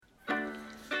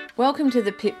Welcome to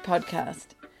the PIP podcast.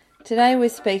 Today we're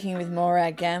speaking with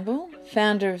Morag Gamble,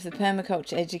 founder of the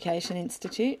Permaculture Education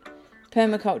Institute,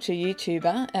 permaculture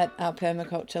YouTuber at Our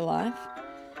Permaculture Life.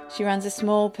 She runs a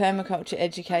small permaculture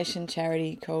education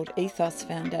charity called Ethos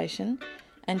Foundation,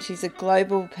 and she's a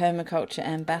global permaculture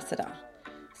ambassador.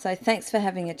 So thanks for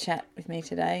having a chat with me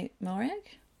today,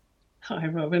 Morag. Hi,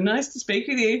 Robin. Nice to speak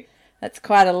with you. That's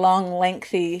quite a long,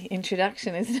 lengthy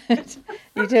introduction, isn't it?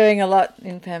 You're doing a lot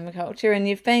in permaculture, and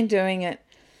you've been doing it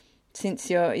since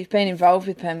you've been involved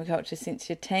with permaculture since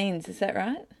your teens. Is that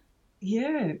right?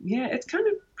 Yeah. It's kind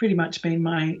of pretty much been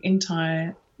my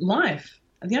entire life.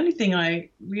 The only thing I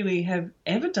really have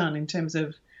ever done in terms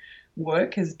of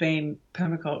work has been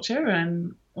permaculture,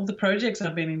 and all the projects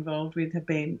I've been involved with have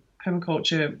been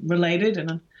permaculture related.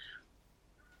 And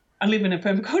I live in a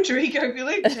permaculture eco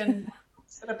village and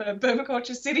set up a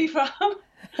permaculture city farm.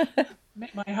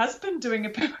 Met my husband doing a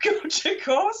permaculture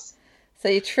course. So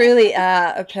you truly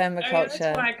are a permaculture.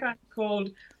 That's why I kind of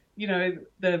called,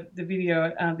 the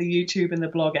video, the YouTube and the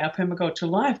blog Our Permaculture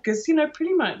Life, because,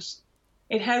 pretty much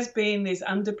it has been this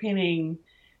underpinning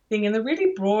thing in the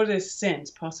really broadest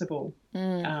sense possible.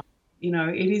 It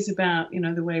is about,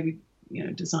 the way we,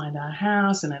 designed our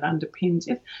house, and it underpins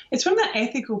it. It's from that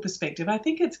ethical perspective. I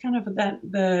think it's kind of that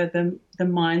the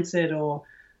mindset or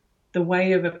the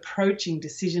way of approaching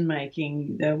decision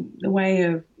making, the way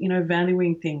of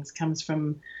valuing things comes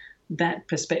from that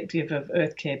perspective of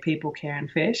earth care, people care, and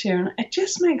fair share, and it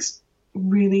just makes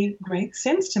really great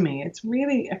sense to me. It's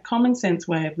really a common sense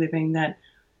way of living that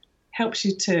helps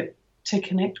you to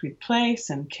connect with place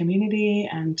and community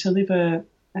and to live a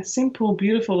simple,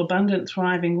 beautiful, abundant,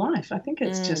 thriving life. I think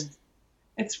it's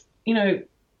it's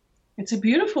a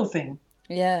beautiful thing.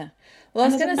 Yeah. Well, I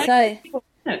was going to say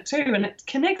it too, and it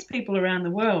connects people around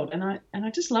the world, and I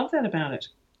just love that about it.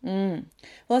 Well,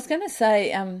 I was going to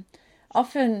say,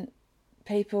 often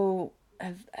people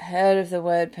have heard of the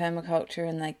word permaculture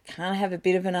and they kind of have a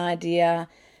bit of an idea.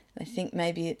 They think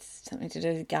maybe it's something to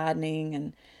do with gardening,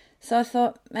 and so I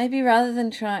thought maybe rather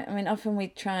than often we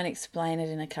try and explain it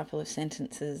in a couple of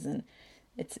sentences and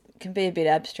it can be a bit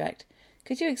abstract.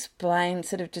 Could you explain,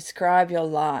 sort of describe your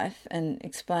life and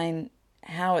explain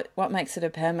what makes it a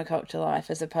permaculture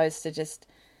life as opposed to just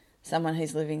someone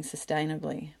who's living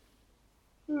sustainably?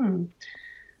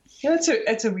 Yeah,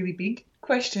 that's a really big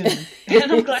question.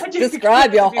 And I'm glad you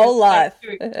describe your whole life.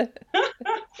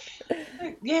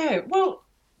 Yeah, well,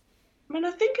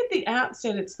 I think at the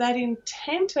outset it's that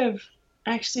intent of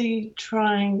actually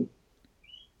trying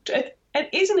to, it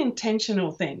is an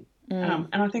intentional thing. And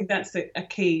I think that's a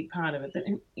key part of it, that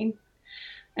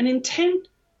an intent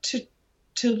to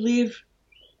live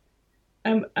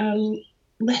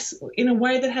less in a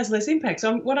way that has less impact.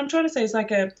 So what I'm trying to say is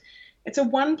it's a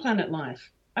one planet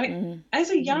life. As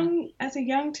a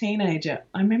young teenager,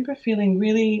 I remember feeling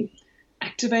really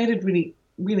activated, really,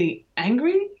 really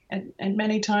angry and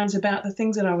many times about the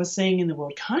things that I was seeing in the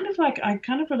world. I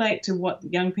kind of relate to what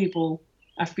young people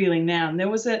are feeling now. And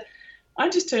I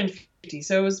just turned 50,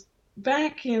 so it was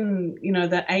back in,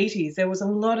 the 80s, there was a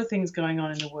lot of things going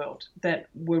on in the world that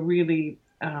were really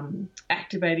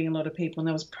activating a lot of people, and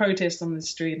there was protests on the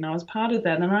street, and I was part of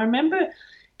that. And I remember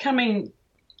coming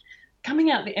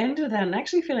out the end of that and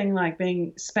actually feeling like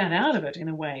being spat out of it in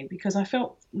a way, because I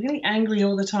felt really angry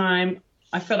all the time.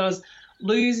 I felt I was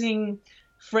losing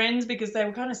friends because they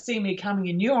were kind of seeing me coming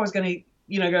and knew I was going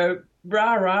to, go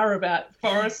rah-rah about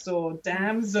forests or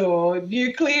dams or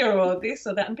nuclear or this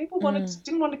or that, and people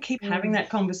didn't want to keep having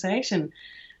that conversation.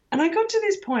 And I got to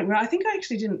this point where I think I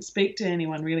actually didn't speak to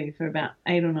anyone really for about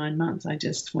 8 or 9 months. I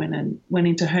just went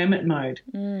into hermit mode.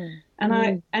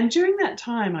 And during that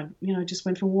time, I just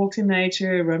went for walks in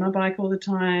nature, rode my bike all the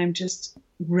time, just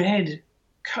read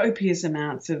copious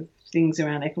amounts of things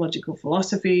around ecological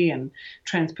philosophy and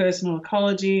transpersonal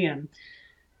ecology, and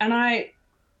I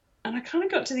kind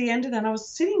of got to the end of that.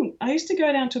 I used to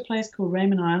go down to a place called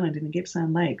Raymond Island in the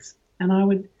Gippsland Lakes, and I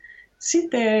would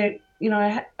sit there.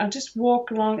 I'd just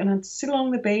walk along and I'd sit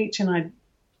along the beach and I'd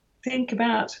think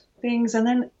about things. And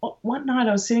then one night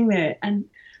I was sitting there, and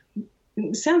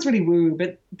it sounds really woo,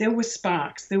 but there were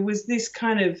sparks. There was this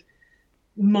kind of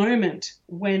moment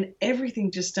when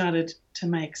everything just started to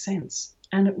make sense.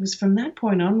 And it was from that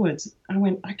point onwards, I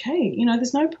went, okay,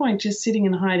 there's no point just sitting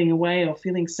and hiding away or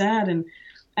feeling sad and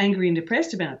angry and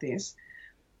depressed about this.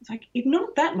 It's like, if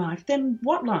not that life, then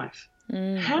what life?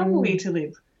 How are we to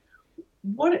live?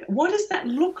 What does that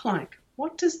look like?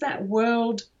 What does that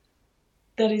world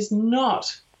that is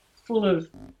not full of,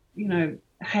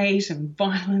 hate and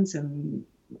violence and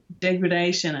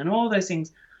degradation and all those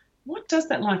things, what does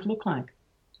that life look like?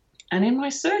 And in my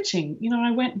searching,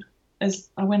 I went, as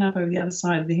I went up over the other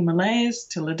side of the Himalayas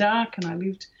to Ladakh, and I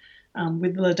lived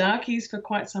with the Ladakhis for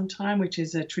quite some time, which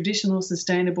is a traditional,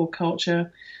 sustainable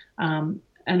culture. And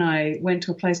I went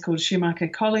to a place called Schumacher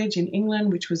College in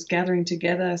England, which was gathering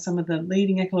together some of the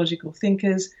leading ecological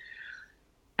thinkers.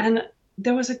 And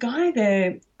there was a guy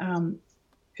there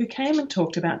who came and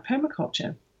talked about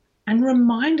permaculture and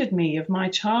reminded me of my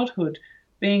childhood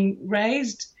being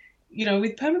raised,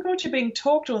 with permaculture being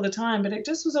talked all the time, but it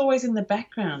just was always in the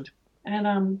background.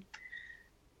 And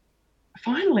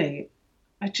finally,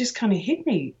 it just kind of hit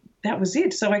me. That was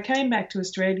it. So I came back to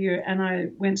Australia and I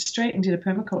went straight and did a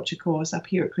permaculture course up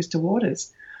here at Crystal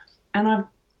Waters. And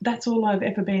that's all I've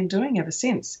ever been doing ever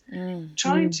since,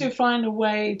 trying to find a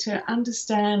way to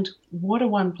understand what a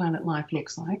one planet life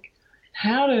looks like,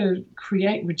 how to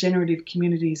create regenerative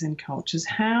communities and cultures,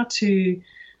 how to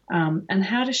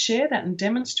share that and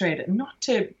demonstrate it, not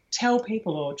to tell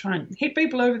people or try and hit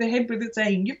people over the head with it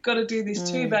saying, you've got to do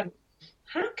this too, but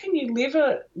how can you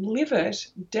live it,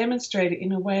 demonstrate it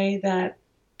in a way that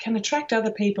can attract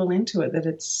other people into it, that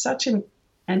it's such an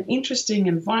interesting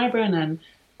and vibrant and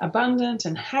abundant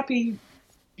and happy,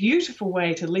 beautiful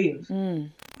way to live. Why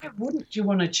wouldn't you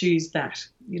want to choose that?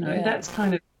 That's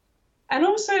kind of... And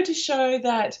also to show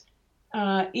that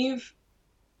if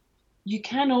you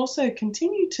can also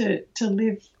continue to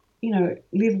live,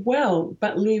 live well,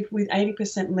 but live with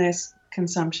 80% less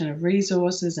consumption of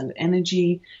resources and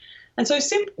energy. And so,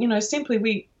 simply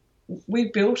we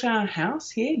built our house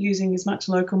here using as much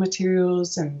local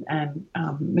materials and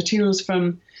materials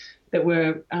that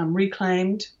were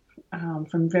reclaimed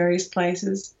from various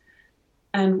places.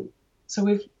 And so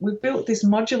we've built this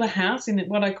modular house in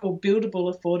what I call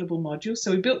buildable, affordable modules.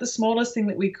 So we built the smallest thing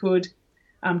that we could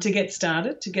to get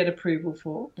started, to get approval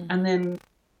for. And then,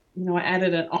 I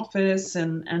added an office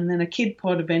and then a kid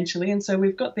pod eventually. And so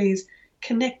we've got these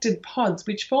connected pods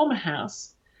which form a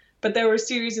house. But there were a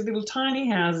series of little tiny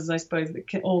houses, I suppose,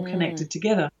 that all connected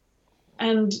together.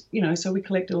 And, so we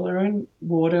collect all our own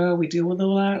water, we deal with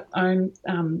all our own,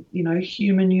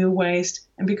 human manure waste.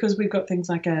 And because we've got things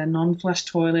like a non-flush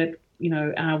toilet,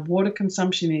 our water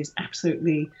consumption is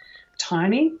absolutely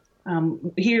tiny.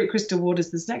 Here at Crystal Waters,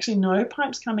 there's actually no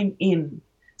pipes coming in.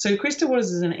 So Crystal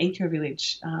Waters is an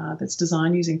eco-village that's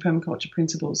designed using permaculture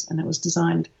principles, and it was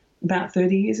designed about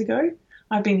 30 years ago.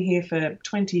 I've been here for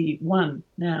 21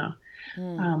 now.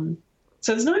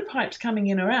 So there's no pipes coming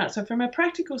in or out. So from a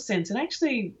practical sense, it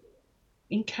actually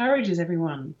encourages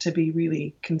everyone to be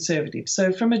really conservative.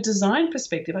 So from a design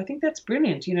perspective, I think that's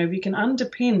brilliant. If you can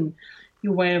underpin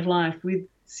your way of life with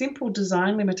simple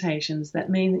design limitations, that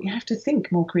mean that you have to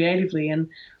think more creatively. And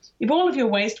if all of your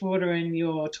wastewater and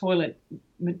your toilet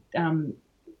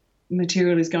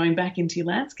material is going back into your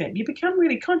landscape, you become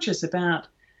really conscious about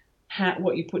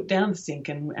what you put down the sink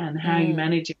and how you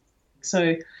manage it.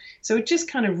 So it just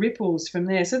kind of ripples from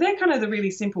there. So they're kind of the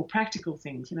really simple practical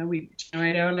things. We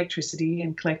generate our electricity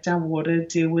and collect our water,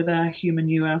 deal with our human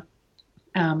manure.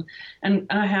 And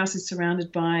our house is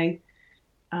surrounded by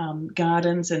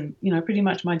gardens and, pretty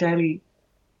much my daily,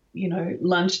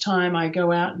 lunchtime I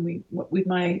go out and with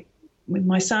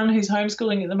my son who's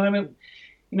homeschooling at the moment,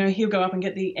 he'll go up and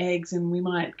get the eggs and we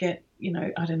might get,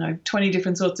 20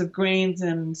 different sorts of greens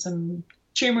and some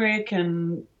turmeric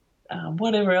and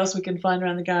whatever else we can find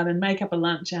around the garden, make up a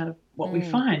lunch out of what we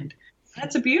find.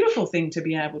 That's a beautiful thing to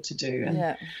be able to do.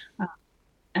 And,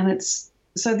 and it's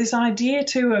so this idea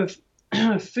too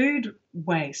of food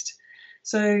waste.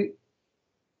 So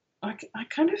I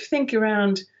kind of think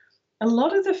around a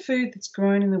lot of the food that's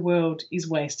grown in the world is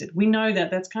wasted. We know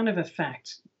that that's kind of a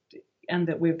fact and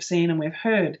that we've seen and we've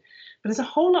heard. But there's a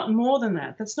whole lot more than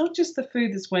that. That's not just the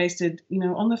food that's wasted,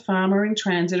 on the farm or in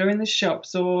transit or in the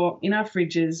shops or in our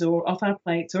fridges or off our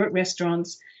plates or at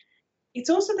restaurants. It's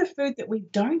also the food that we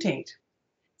don't eat.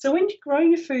 So when you grow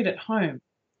your food at home,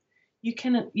 you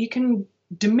can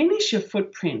diminish your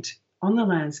footprint on the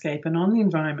landscape and on the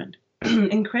environment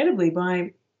incredibly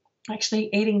by actually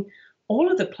eating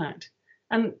all of the plant.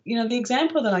 And, the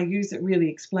example that I use that really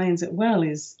explains it well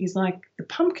is like the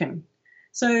pumpkin.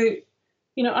 So,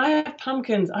 I have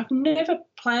pumpkins. I've never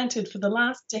planted for the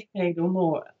last decade or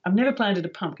more. I've never planted a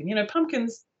pumpkin.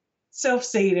 Pumpkins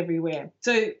self-seed everywhere.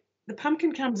 So the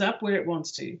pumpkin comes up where it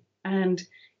wants to. And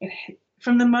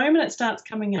from the moment it starts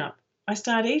coming up, I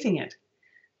start eating it.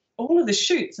 All of the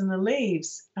shoots and the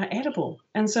leaves are edible.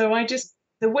 And so when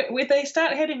they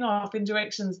start heading off in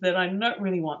directions that I don't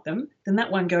really want them, then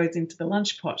that one goes into the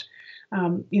lunch pot.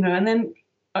 And then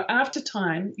after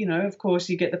time, of course,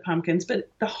 you get the pumpkins,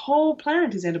 but the whole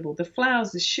plant is edible. The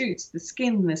flowers, the shoots, the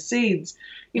skin, the seeds,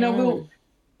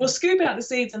 Or scoop out the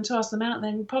seeds and toss them out, and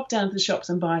then pop down to the shops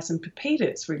and buy some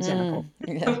pepitas, for example.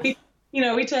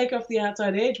 We take off the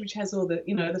outside edge, which has all the,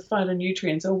 the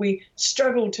phytonutrients, or we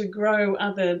struggle to grow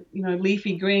other,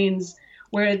 leafy greens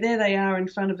where there they are in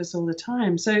front of us all the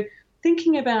time. So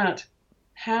thinking about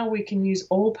how we can use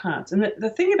all parts. And the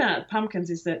thing about pumpkins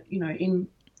is that, in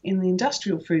the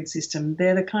industrial food system,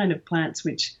 they're the kind of plants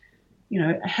which,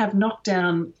 have knocked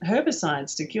down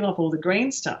herbicides to kill off all the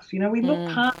green stuff. We look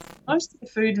past most of the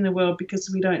food in the world because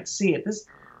we don't see it.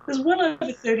 There's well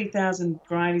over 30,000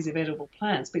 varieties of edible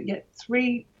plants, but yet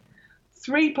three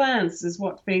plants is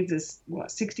what feeds us,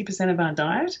 60% of our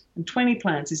diet, and 20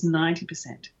 plants is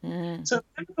 90%. So a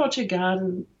permaculture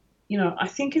garden, I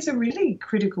think is a really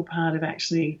critical part of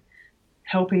actually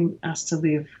helping us to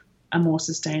live a more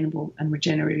sustainable and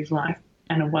regenerative life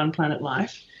and a one planet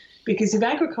life. Because if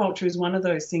agriculture is one of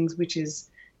those things which is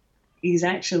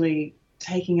actually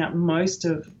taking up most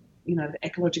of, the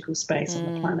ecological space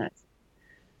on the planet,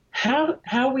 how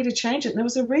are we to change it? And there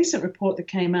was a recent report that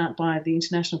came out by the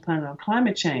International Panel on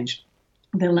Climate Change,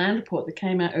 the land report that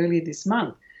came out earlier this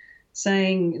month,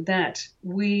 saying that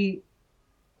we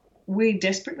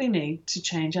desperately need to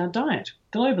change our diet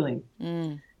globally.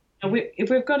 If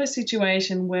we've got a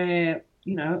situation where,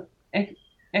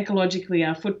 ecologically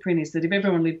our footprint is that if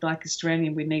everyone lived like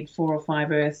Australian, we'd need 4 or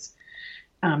 5 Earths.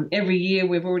 Every year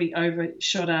we've already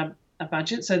overshot our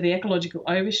budget. So the ecological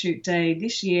overshoot day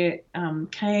this year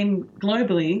came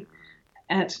globally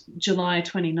at July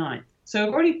 29th. So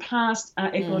we've already passed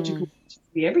our ecological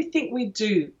budget. Everything we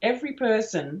do, every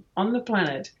person on the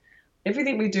planet,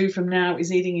 everything we do from now is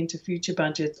eating into future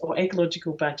budgets or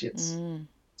ecological budgets.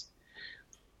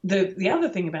 The other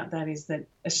thing about that is that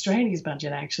Australia's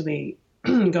budget actually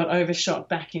got overshot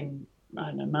back in,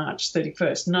 March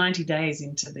 31st, 90 days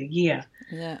into the year.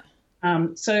 Yeah.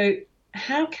 So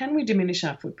how can we diminish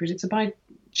our footprint? It's by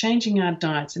changing our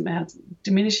diets, about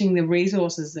diminishing the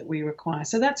resources that we require.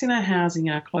 So that's in our housing,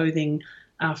 our clothing,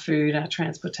 our food, our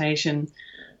transportation.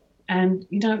 And,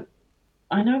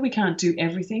 I know we can't do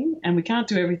everything, and we can't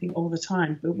do everything all the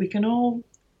time, but we can all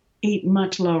eat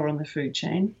much lower on the food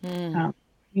chain. Some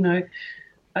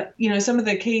of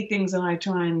the key things that I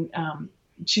try and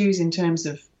choose in terms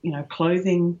of,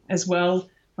 clothing as well.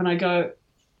 When I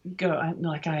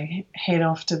I head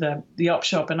off to the op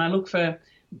shop and I look for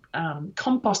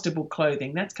compostable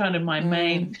clothing. That's kind of my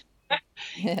main.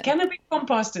 Can it be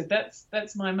composted?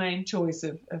 That's my main choice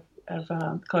of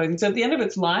clothing. So at the end of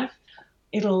its life,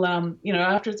 it'll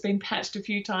after it's been patched a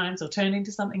few times or turned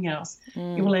into something else,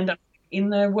 it will end up in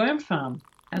the worm farm,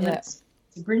 and that's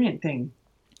a brilliant thing.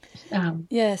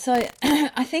 So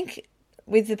I think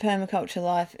with the permaculture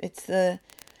life, it's the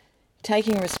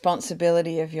taking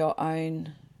responsibility of your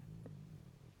own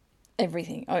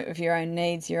everything, of your own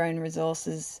needs, your own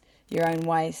resources, your own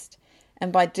waste.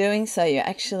 And by doing so, you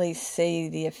actually see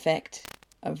the effect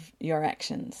of your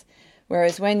actions.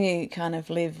 Whereas when you kind of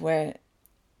live where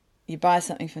you buy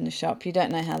something from the shop, you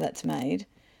don't know how that's made,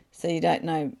 so you don't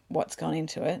know what's gone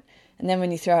into it. And then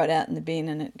when you throw it out in the bin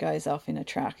and it goes off in a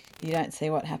truck, you don't see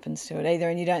what happens to it either,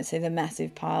 and you don't see the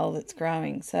massive pile that's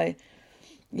growing. So,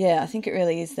 I think it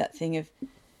really is that thing of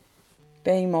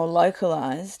being more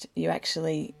localised. You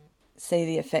actually see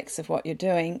the effects of what you're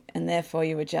doing, and therefore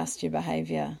you adjust your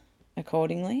behaviour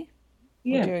accordingly.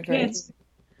 Would you agree?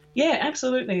 Yeah,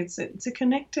 absolutely. It's a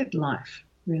connected life,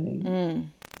 really.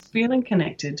 It's feeling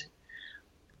connected.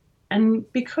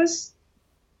 And because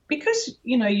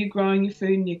you're growing your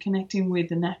food and you're connecting with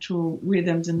the natural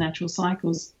rhythms and natural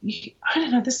cycles, I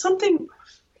don't know, there's something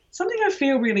I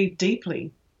feel really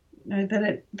deeply,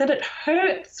 that it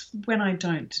hurts when I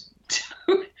don't.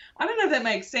 I don't know if that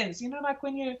makes sense. Like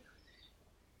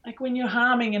when you're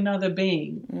harming another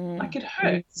being, like it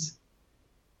hurts.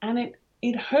 And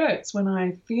it hurts when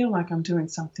I feel like I'm doing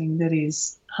something that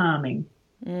is harming.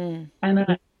 And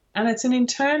it's an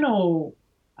internal,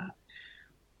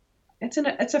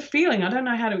 it's a feeling. I don't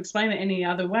know how to explain it any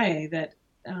other way, that,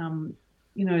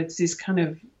 it's this kind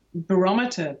of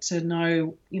barometer to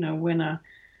know,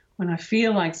 when I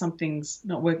feel like something's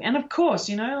not working. And of course,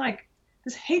 like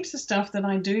there's heaps of stuff that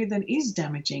I do that is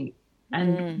damaging,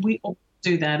 and we all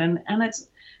do that. And it's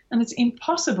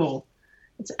impossible.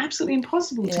 It's absolutely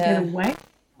impossible to get away from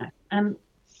that. And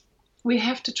we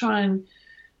have to try and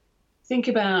think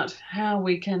about how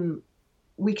we can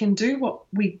do what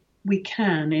we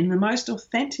can in the most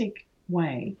authentic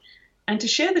way, and to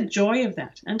share the joy of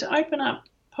that, and to open up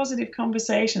positive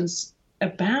conversations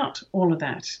about all of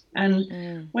that.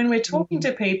 And when we're talking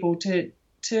to people, to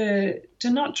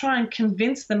not try and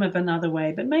convince them of another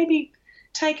way, but maybe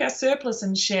take our surplus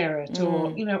and share it,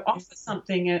 or offer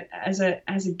something as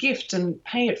a gift and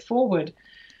pay it forward.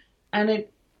 And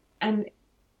I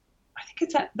think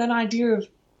it's that idea of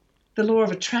the law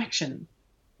of attraction,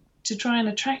 to try and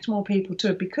attract more people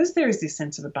to it, because there is this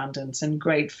sense of abundance and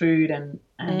great food and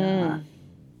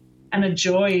a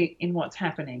joy in what's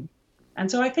happening. And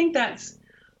so I think that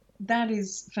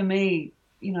is for me,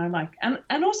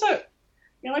 and also,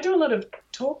 I do a lot of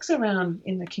talks around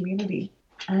in the community,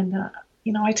 and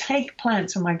I take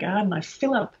plants from my garden, I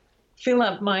fill up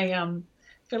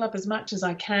as much as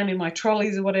I can in my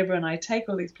trolleys or whatever, and I take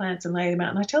all these plants and lay them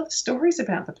out, and I tell the stories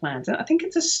about the plants. And I think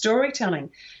it's a storytelling.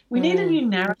 We need a new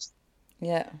narrative.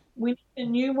 Yeah. We need a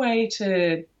new way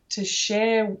to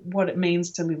share what it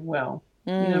means to live well.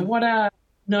 What our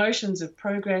notions of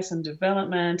progress and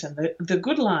development and the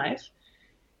good life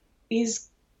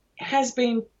has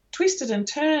been twisted and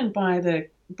turned by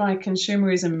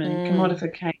consumerism and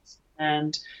commodification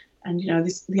and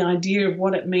the idea of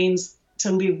what it means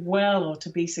to live well or to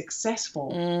be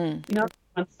successful. If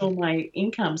I saw my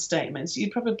income statements,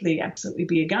 you'd probably absolutely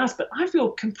be aghast, but I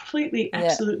feel completely,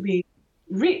 absolutely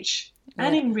rich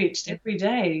and enriched every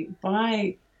day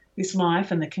by this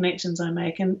life and the connections I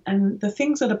make and the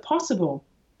things that are possible.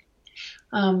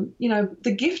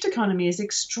 The gift economy is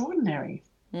extraordinary,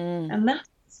 and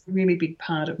that's a really big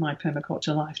part of my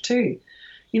permaculture life too.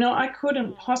 I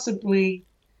couldn't possibly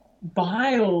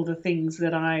buy all the things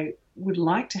that I would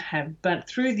like to have, but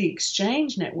through the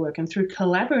exchange network and through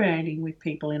collaborating with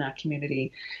people in our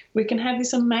community, we can have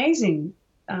this amazing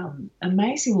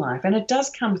life. And it does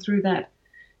come through that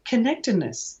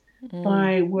connectedness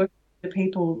by working with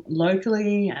people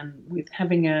locally and with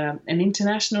having an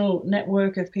international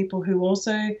network of people who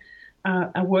also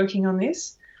are working on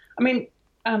this. I mean,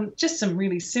 just some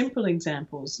really simple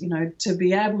examples, to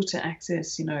be able to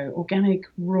access, organic,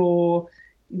 raw,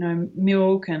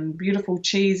 milk and beautiful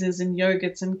cheeses and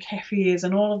yogurts and kefirs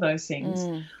and all of those things.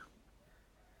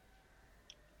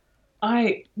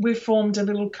 We've formed a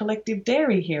little collective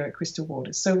dairy here at Crystal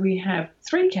Waters. So we have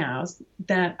 3 cows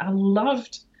that are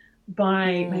loved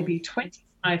by maybe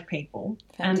 25 people.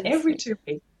 Fantastic. And every 2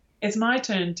 weeks it's my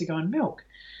turn to go and milk.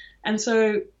 And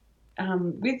so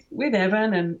with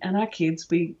Evan and our kids,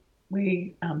 we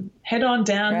head on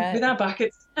down with our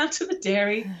buckets down to the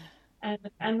dairy.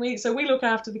 And we look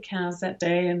after the cows that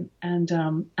day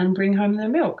and bring home their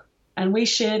milk, and we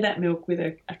share that milk with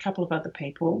a couple of other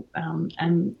people,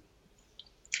 and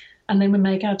then we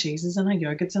make our cheeses and our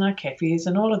yogurts and our kefirs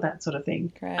and all of that sort of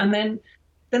thing. Great. And then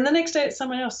the next day it's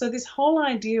someone else. So this whole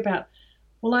idea about,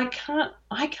 well, I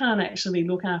can't actually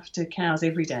look after cows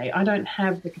every day. I don't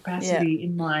have the capacity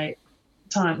in my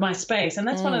time, my space, and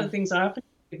that's one of the things I often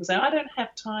people say. I don't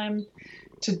have time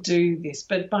to do this,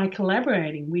 but by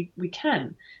collaborating we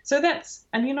can. So that's,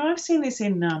 and I've seen this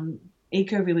in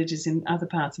eco villages in other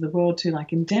parts of the world too,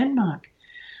 like in Denmark.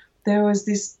 There was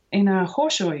this in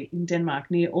Horshøj in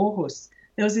Denmark near Aarhus.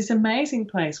 There was this amazing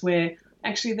place where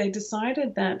actually they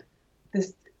decided that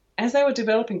as they were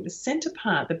developing, the centre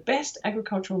part, the best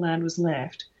agricultural land was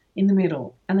left in the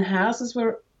middle, and the houses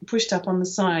were pushed up on the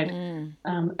side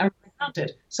around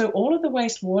it. So all of the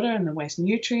wastewater and the waste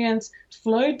nutrients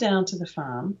flowed down to the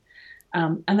farm,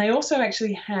 and they also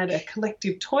actually had a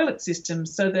collective toilet system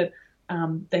so that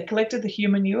they collected the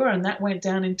human manure and that went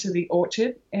down into the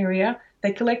orchard area.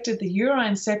 They collected the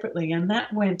urine separately and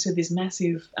that went to this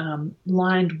massive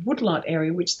lined woodlot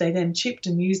area, which they then chipped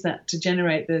and used that to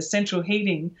generate the central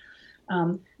heating.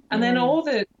 And then all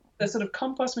the sort of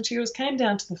compost materials came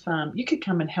down to the farm. You could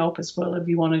come and help as well if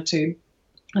you wanted to.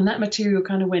 And that material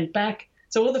kind of went back.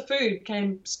 So all the food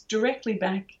came directly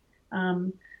back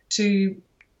to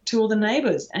all the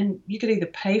neighbours. And you could either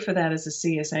pay for that as a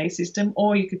CSA system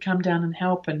or you could come down and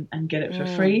help and get it for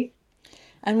free.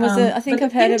 And was there, I think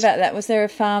I've heard about that, was there a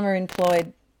farmer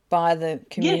employed by the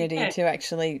community to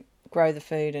actually grow the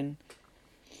food? And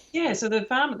yeah, so there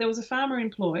was a farmer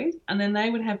employed, and then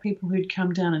they would have people who'd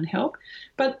come down and help.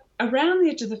 But around the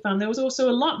edge of the farm, there was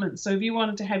also allotments. So if you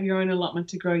wanted to have your own allotment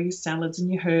to grow your salads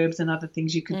and your herbs and other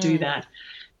things, you could do that.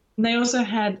 And they also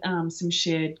had some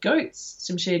shared goats,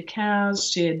 some shared cows,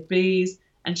 shared bees,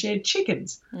 and shared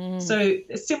chickens. So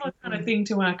a similar kind of thing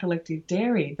to our collective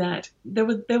dairy, that there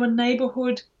were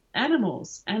neighbourhood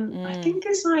animals. And I think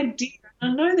this idea,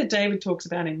 I know that David talks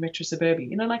about in Retro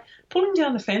Suburbia, like pulling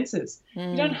down the fences.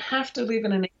 You don't have to live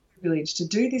in an village to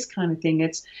do this kind of thing.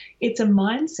 It's a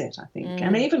mindset, I think.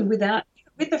 And even with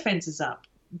the fences up,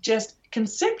 just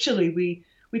conceptually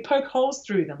we poke holes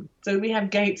through them. So we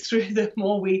have gates through them,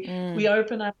 or we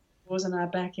open up doors in our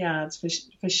backyards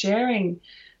for sharing.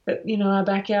 That our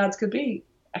backyards could be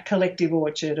a collective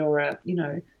orchard or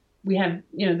we have,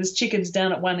 there's chickens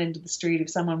down at one end of the street if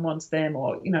someone wants them,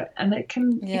 or, and it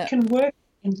can work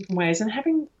in different ways. And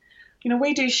having,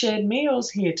 we do shared meals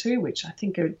here too, which I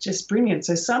think are just brilliant.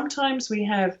 So sometimes we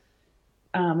have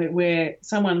where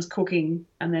someone's cooking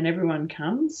and then everyone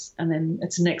comes, and then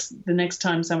it's the next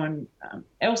time someone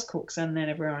else cooks and then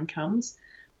everyone comes.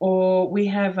 Or we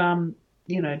have,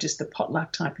 just the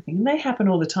potluck type of thing. And they happen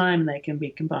all the time. They can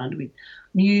be combined with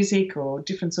music or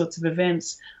different sorts of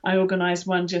events. I organised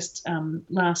one just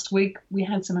last week. We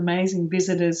had some amazing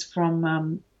visitors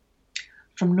from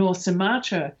North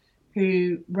Sumatra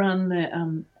who run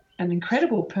an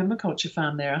incredible permaculture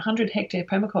farm there, a 100-hectare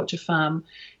permaculture farm,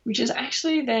 which is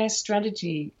actually their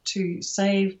strategy to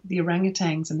save the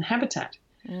orangutans and habitat.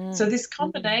 So this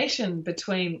combination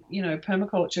between,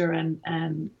 permaculture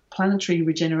and planetary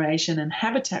regeneration and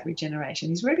habitat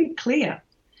regeneration is really clear.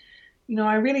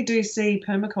 I really do see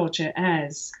permaculture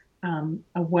as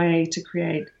a way to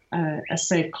create a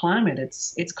safe climate.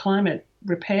 It's climate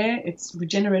repair, it's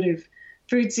regenerative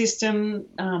food system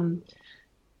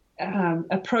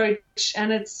approach,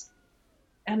 and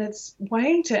it's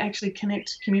way to actually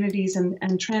connect communities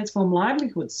and transform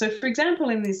livelihoods. So, for example,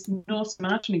 in this North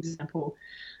Sumatran example,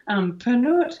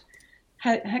 Pernod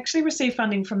had actually received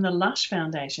funding from the Lush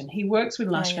Foundation. He works with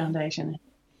Lush Foundation,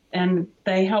 and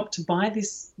they helped to buy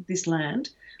this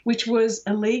land, which was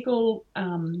illegal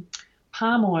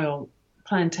palm oil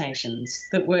plantations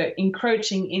that were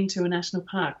encroaching into a national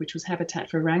park, which was habitat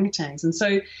for orangutans. And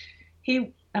so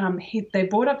they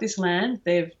bought up this land,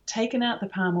 they've taken out the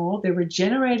palm oil, they're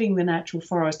regenerating the natural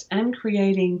forest and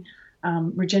creating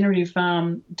regenerative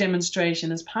farm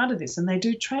demonstration as part of this. And they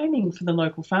do training for the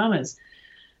local farmers.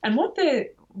 And what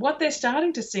they're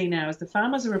starting to see now is the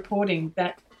farmers are reporting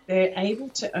that they're able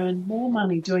to earn more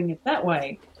money doing it that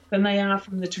way than they are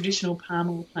from the traditional palm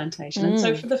oil plantation. And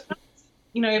so for the farmers,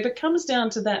 if it comes down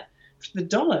to that, for the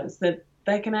dollars, that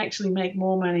they can actually make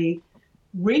more money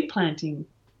replanting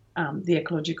the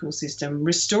ecological system,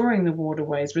 restoring the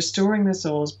waterways, restoring the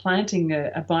soils, planting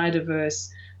a biodiverse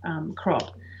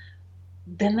crop,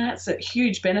 then that's a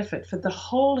huge benefit for the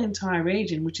whole entire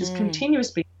region, which is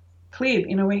continuously cleared.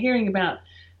 We're hearing about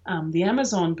the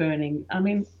Amazon burning. I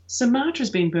mean, Sumatra's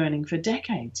been burning for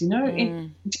decades,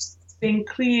 it's been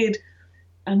cleared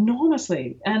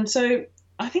enormously. And so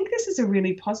I think this is a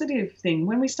really positive thing.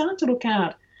 When we start to look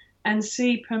out and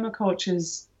see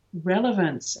permaculture's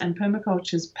relevance and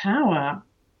permaculture's power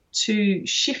to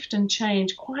shift and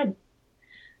change quite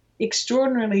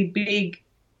extraordinarily big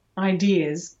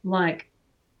ideas like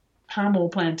palm oil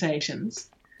plantations,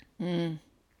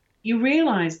 you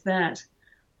realise that,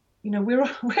 we're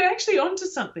actually onto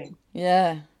something.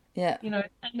 Yeah.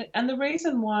 And the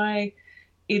reason why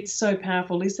it's so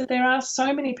powerful is that there are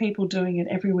so many people doing it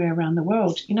everywhere around the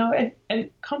world, and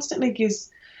it constantly gives.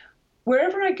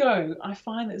 Wherever I go, I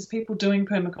find that there's people doing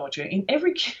permaculture in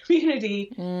every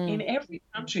community, in every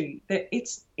country. That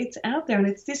it's out there, and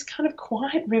it's this kind of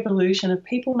quiet revolution of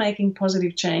people making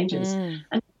positive changes, and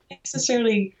not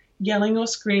necessarily yelling or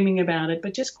screaming about it,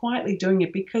 but just quietly doing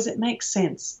it because it makes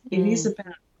sense. It is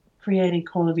about creating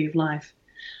quality of life,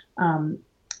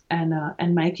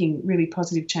 and making really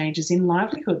positive changes in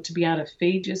livelihood, to be able to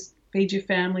feed your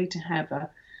family, to have a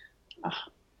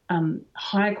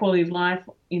higher quality of life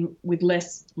with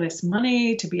less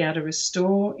money, to be able to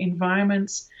restore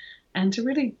environments, and to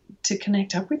really to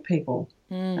connect up with people.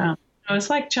 It's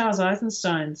like Charles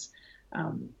Eisenstein's.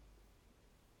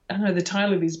 I know the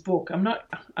title of his book. I'm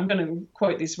going to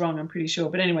quote this wrong, I'm pretty sure,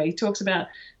 but anyway, he talks about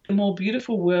the more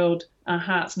beautiful world our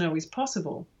hearts know is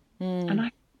possible, and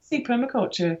I see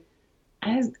permaculture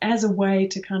as a way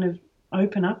to kind of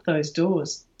open up those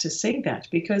doors to see that,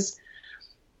 because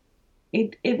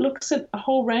it looks at a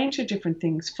whole range of different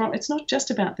things. It's not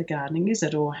just about the gardening, is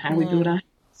it, or how we build our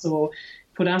house or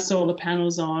put our solar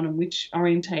panels on and which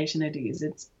orientation it is.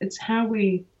 It's how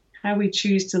we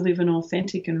choose to live an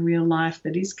authentic and real life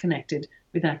that is connected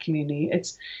with our community.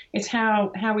 It's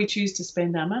how we choose to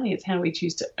spend our money. It's how we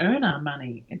choose to earn our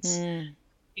money. It's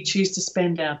we choose to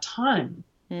spend our time.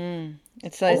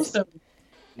 It's those also,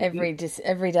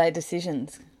 everyday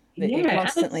decisions that you're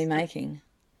constantly making.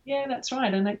 Yeah, that's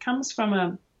right, and it comes from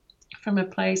a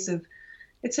place of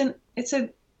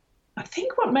I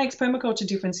think what makes permaculture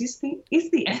different is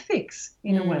the ethics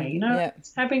in a way.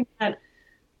 It's having that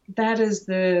as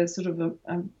the sort of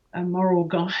a moral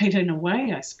guide in a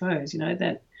way, I suppose.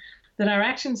 That our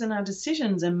actions and our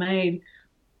decisions are made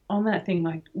on that thing.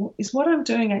 Like, is what I'm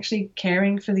doing actually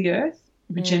caring for the earth,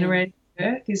 regenerating the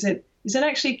earth? Is it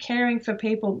actually caring for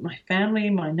people, my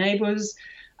family, my neighbours?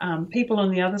 People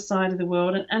on the other side of the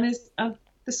world, and is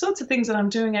the sorts of things that I'm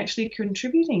doing actually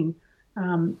contributing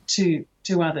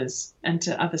to others and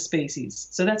to other species.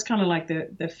 So that's kind of like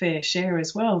the fair share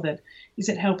as well. That is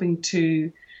it helping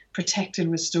to protect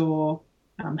and restore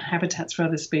habitats for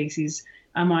other species?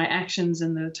 Are my actions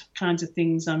and the kinds of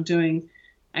things I'm doing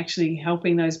actually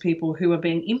helping those people who are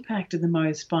being impacted the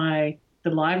most by the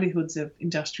livelihoods of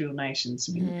industrial nations?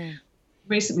 I mean,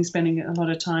 recently spending a lot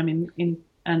of time in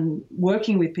and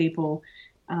working with people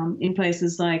in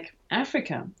places like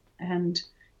Africa, and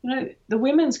the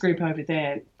women's group over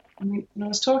there. I mean, I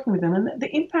was talking with them, and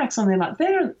the impacts on their life.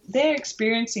 They're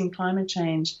experiencing climate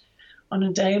change on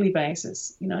a daily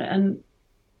basis, and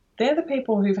they're the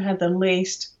people who've had the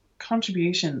least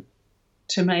contribution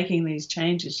to making these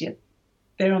changes, yet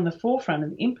they're on the forefront of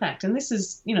the impact. And this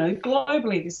is,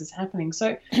 globally this is happening.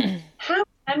 So how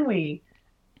can we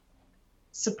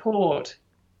support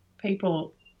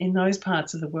people in those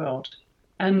parts of the world?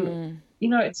 And,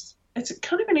 it's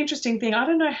kind of an interesting thing. I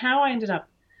don't know how I ended up,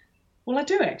 well, I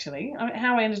do actually,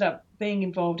 how I ended up being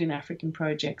involved in African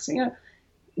projects.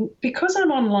 Because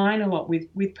I'm online a lot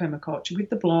with permaculture, with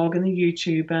the blog and the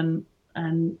YouTube and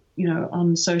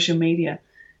on social media,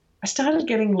 I started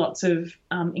getting lots of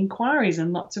inquiries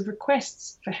and lots of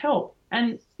requests for help.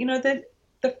 And,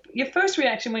 your first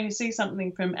reaction when you see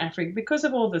something from Africa, because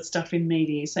of all the stuff in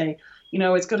media, you say,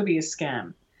 it's got to be a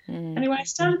scam. Anyway, I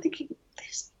started thinking,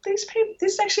 these people,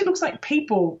 this actually looks like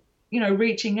people,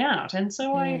 reaching out. And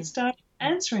so I started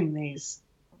answering these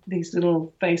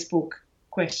little Facebook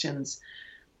questions.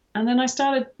 And then I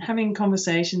started having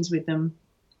conversations with them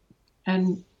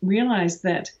and realized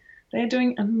that they're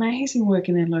doing amazing work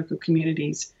in their local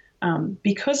communities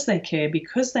because they care,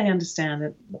 because they understand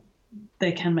that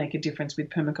they can make a difference with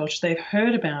permaculture. They've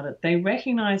heard about it. They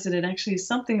recognize that it actually is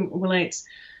something that relates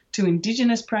to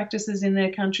Indigenous practices in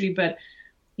their country, but,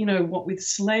 what with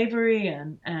slavery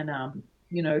and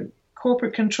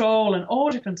corporate control and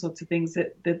all different sorts of things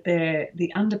that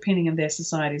the underpinning of their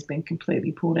society has been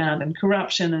completely pulled out, and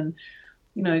corruption, and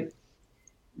it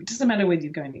doesn't matter whether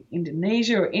you're going to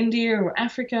Indonesia or India or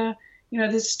Africa.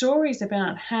 There's stories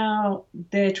about how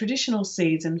their traditional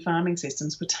seeds and farming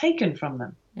systems were taken from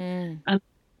them, and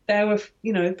they were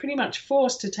pretty much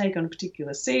forced to take on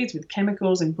particular seeds with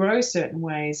chemicals and grow certain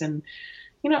ways. And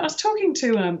I was talking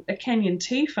to a Kenyan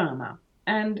tea farmer,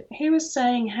 and he was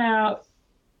saying how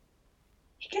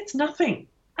he gets nothing,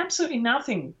 absolutely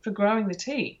nothing for growing the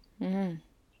tea.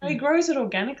 He grows it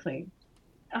organically.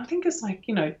 I think it's like,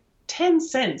 10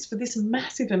 cents for this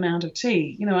massive amount of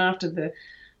tea, after the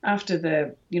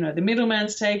the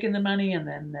middleman's taken the money, and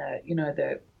then,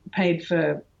 they're paid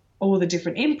for all the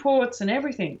different imports and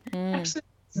everything. Absolutely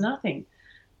nothing.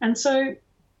 And so,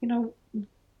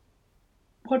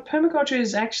 what permaculture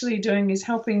is actually doing is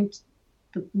helping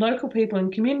the local people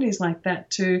in communities like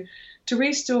that to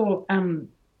restore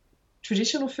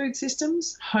traditional food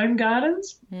systems, home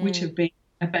gardens, which have been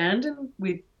abandoned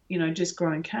with, just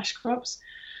growing cash crops,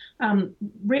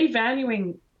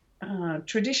 revaluing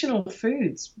traditional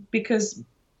foods, because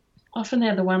often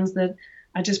they're the ones that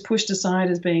are just pushed aside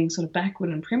as being sort of backward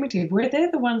and primitive, where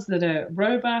they're the ones that are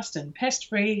robust and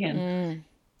pest-free and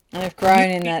have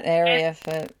grown in that area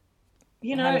for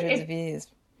hundreds of years.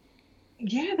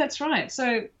 Yeah, that's right.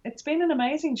 So it's been an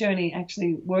amazing journey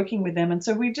actually working with them. And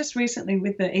so we just recently,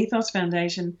 with the Ethos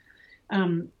Foundation,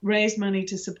 raised money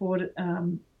to support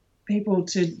people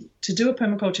to do a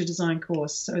permaculture design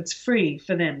course. So it's free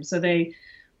for them. So they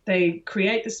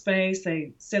create the space,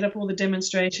 they set up all the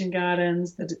demonstration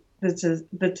gardens. That's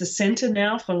a centre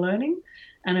now for learning,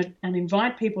 and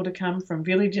invite people to come from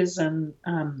villages and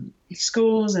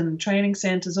schools and training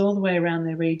centres all the way around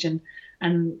their region.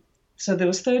 And so there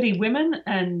was 30 women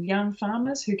and young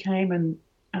farmers who came and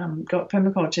got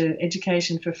permaculture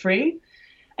education for free.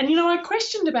 And, I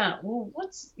questioned about, well,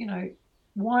 what's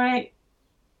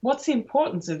the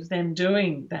importance of them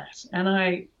doing that? And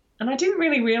I didn't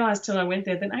really realise till I went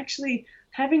there that actually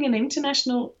having an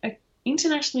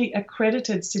internationally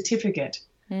accredited certificate,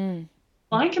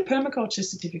 like a permaculture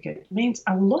certificate, means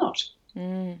a lot.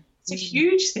 It's a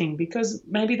huge thing, because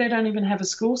maybe they don't even have a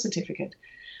school certificate.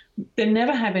 They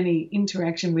never have any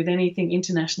interaction with anything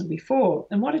international before.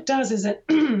 And what it does is that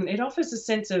it offers a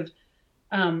sense of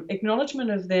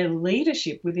acknowledgement of their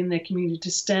leadership within their community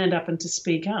to stand up and to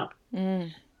speak up.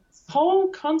 This whole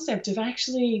concept of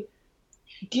actually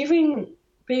giving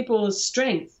people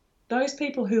strength, those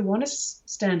people who want to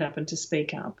stand up and to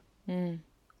speak up, and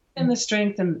the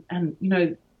strength and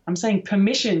I'm saying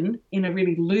permission in a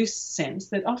really loose sense,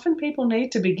 that often people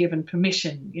need to be given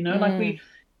permission, like we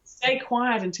stay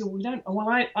quiet until we don't,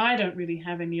 I don't really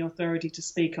have any authority to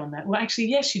speak on that. Well, actually,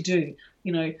 yes, you do.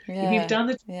 If you've done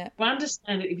it, you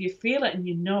understand it, if you feel it and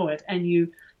you know it, and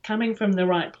you coming from the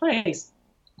right place,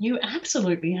 you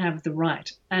absolutely have the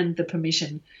right and the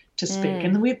permission to speak.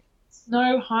 And with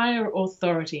no higher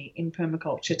authority in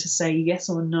permaculture to say yes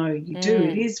or no, you do.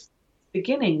 It is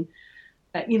beginning,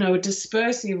 a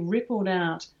dispersive, rippled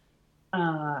out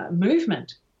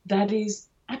movement that is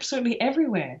absolutely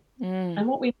everywhere. And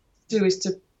what we need to do is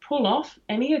to pull off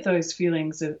any of those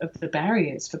feelings of the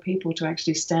barriers for people to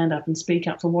actually stand up and speak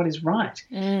up for what is right.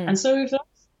 And so if those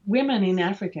women in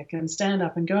Africa can stand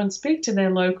up and go and speak to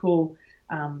their local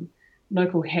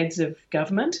heads of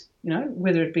government,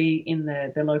 whether it be in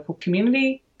their local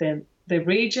community, their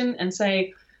region, and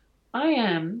say, I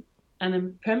am a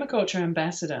permaculture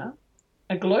ambassador,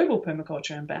 a global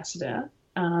permaculture ambassador.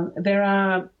 There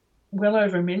are well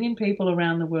over 1 million people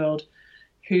around the world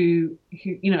who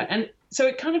and so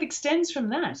it kind of extends from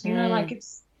that, like it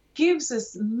gives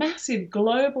this massive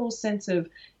global sense of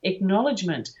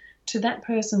acknowledgement to that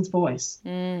person's voice.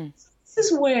 This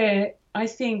is where I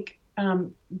think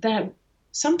that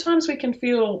sometimes we can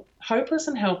feel hopeless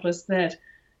and helpless that,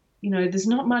 there's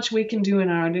not much we can do in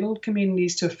our little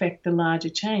communities to affect the larger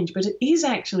change, but it is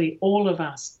actually all of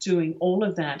us doing all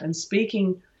of that and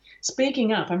speaking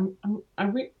up.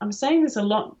 I'm saying this a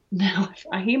lot now.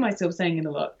 I hear myself saying it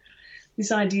a lot.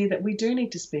 This idea that we do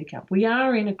need to speak up. We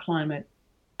are in a climate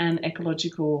and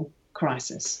ecological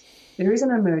crisis. There is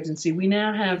an emergency. We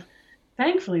now have,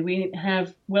 thankfully,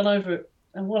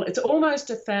 it's almost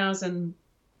 1,000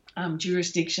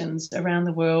 jurisdictions around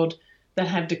the world that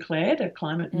have declared a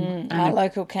climate. Our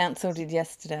local council did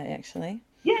yesterday, actually.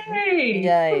 Yay!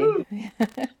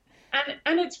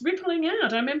 And it's rippling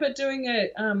out. I remember doing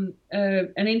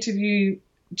an interview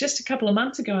just a couple of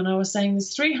months ago, and I was saying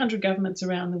there's 300 governments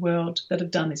around the world that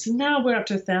have done this, and now we're up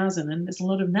to 1,000, and there's a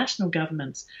lot of national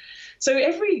governments. So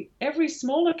every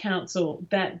smaller council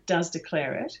that does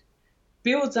declare it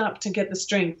builds up to get the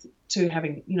strength to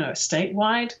having, a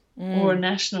statewide or a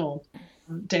national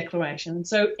declaration. And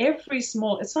so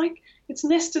it's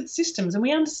nested systems, and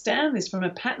we understand this from a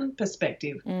pattern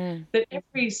perspective, that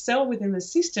every cell within the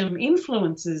system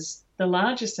influences the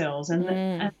larger cells,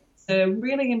 and it's a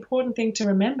really important thing to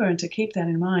remember and to keep that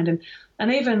in mind.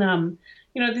 And even,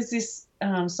 there's this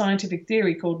scientific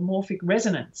theory called morphic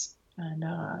resonance, and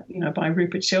by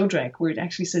Rupert Sheldrake, where it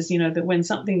actually says, that when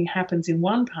something happens in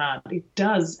one part, it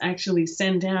does actually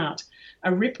send out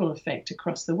a ripple effect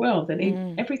across the world, that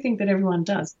everything that everyone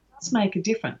does make a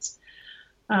difference.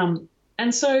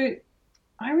 And so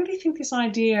I really think this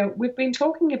idea, we've been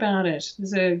talking about it.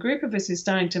 There's a group of us who's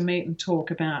starting to meet and talk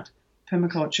about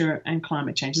permaculture and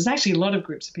climate change. There's actually a lot of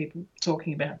groups of people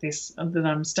talking about this that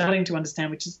I'm starting to understand,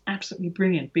 which is absolutely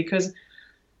brilliant, because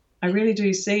I really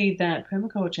do see that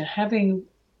permaculture having,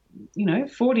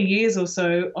 40 years or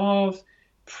so of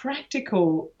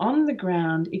practical,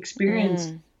 on-the-ground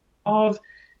experience of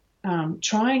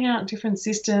trying out different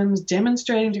systems,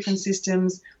 demonstrating different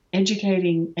systems,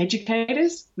 educating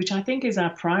educators, which I think is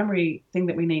our primary thing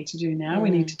that we need to do now. We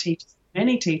need to teach as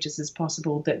many teachers as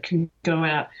possible that can go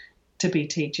out to be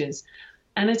teachers.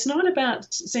 And it's not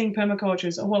about seeing permaculture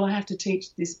as, I have to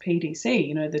teach this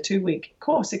PDC, the 2-week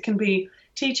course. It can be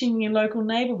teaching in your local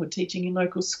neighbourhood, teaching in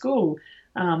local school.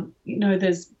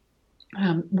 There's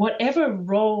whatever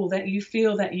role that you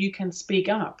feel that you can speak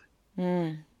up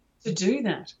to do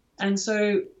that. And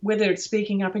so whether it's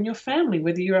speaking up in your family,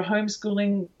 whether you're a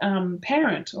homeschooling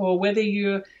parent, or whether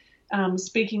you're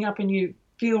speaking up and you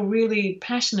feel really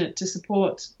passionate to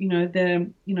support,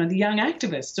 the young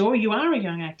activists, or you are a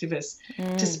young activist,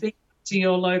 to speak to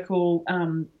your local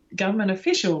government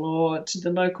official or to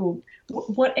the local,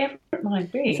 whatever it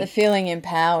might be. So feeling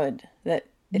empowered that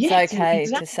it's okay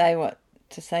to say what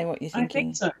you're thinking. I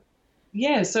think so.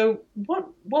 Yeah. So what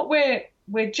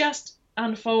we're just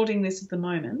unfolding this at the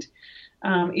moment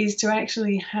is to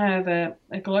actually have a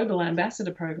global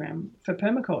ambassador program for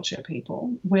permaculture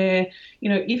people, where,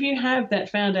 if you have that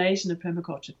foundation of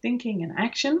permaculture thinking and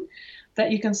action,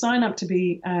 that you can sign up to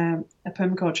be a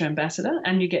permaculture ambassador,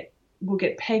 and we'll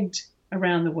get pegged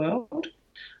around the world,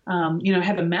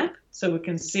 have a map so we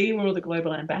can see where all the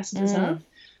global ambassadors are.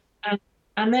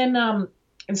 And then,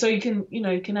 and so you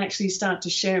can actually start to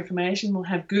share information. We'll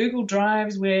have Google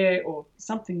Drives or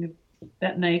something of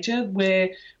that nature, where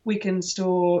we can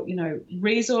store,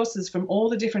 resources from all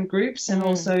the different groups. And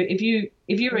also if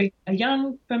you're a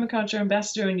young permaculture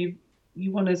ambassador and you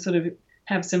want to sort of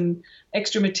have some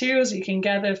extra materials that you can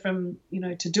gather from,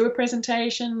 to do a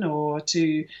presentation or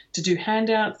to do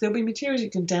handouts, there'll be materials you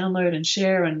can download and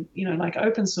share, and, like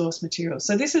open source materials.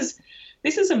 So this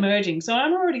is emerging. So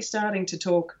I'm already starting to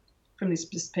talk from this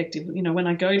perspective, when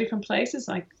I go different places,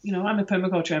 like, I'm a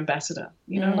permaculture ambassador,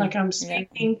 like I'm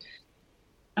speaking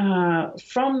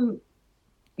from,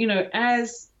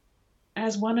 as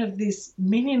one of this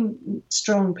million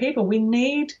strong people, we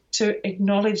need to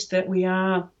acknowledge that we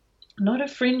are not a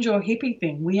fringe or hippie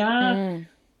thing. We are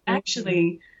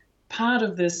actually part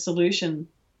of the solution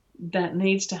that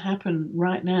needs to happen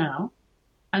right now,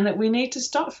 and that we need to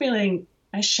stop feeling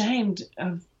ashamed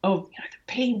of the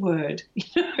P word,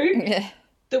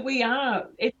 that we are.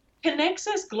 It connects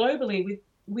us globally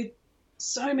with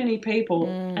so many people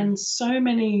and so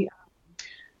many.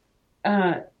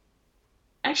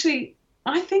 Actually,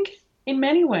 I think in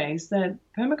many ways that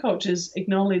permaculture is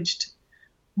acknowledged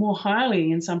more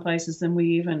highly in some places than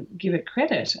we even give it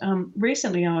credit.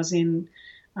 Recently, I was in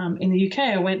the UK.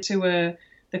 I went to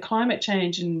the Climate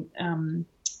Change and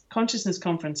Consciousness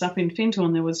Conference up in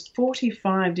Findhorn. There was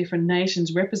 45 different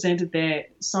nations represented there,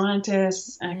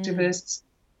 scientists, activists.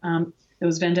 There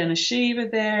was Vandana Shiva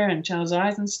there and Charles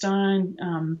Eisenstein,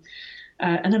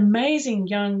 an amazing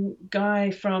young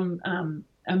guy from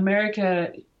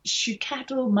America,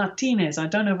 Xucatl Martinez. I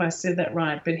don't know if I said that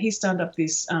right, but he started up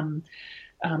this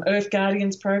Earth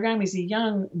Guardians program. He's a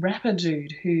young rapper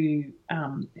dude who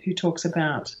talks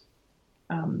about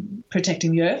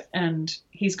protecting the earth, and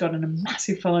he's got a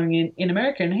massive following in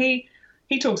America, and he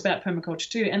talks about permaculture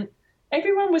too. And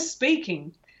everyone was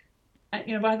speaking.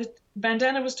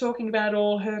 Vandana was talking about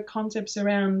all her concepts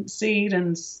around seed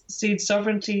and seed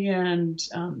sovereignty and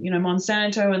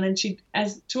Monsanto, and then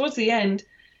towards the end,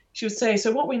 she would say,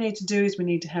 so what we need to do is we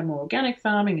need to have more organic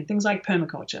farming and things like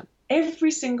permaculture.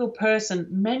 Every single person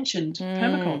mentioned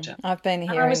permaculture. I've been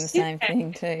hearing the same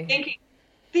thing too. Thinking,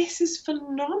 this is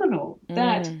phenomenal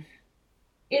that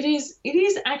it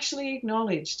is actually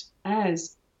acknowledged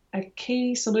as a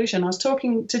key solution. I was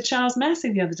talking to Charles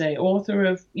Massey the other day, author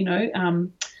of,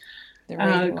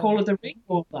 Call of the Reed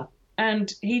Warbler.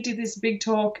 And he did this big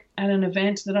talk at an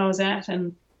event that I was at,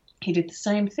 and he did the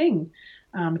same thing.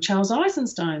 Charles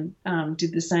Eisenstein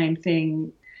did the same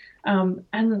thing. And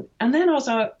then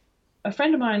also a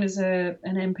friend of mine is an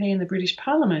MP in the British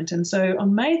Parliament. And so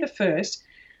on May the 1st,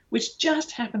 which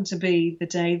just happened to be the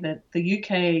day that the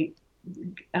UK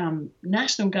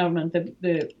national government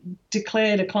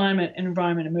declared a climate and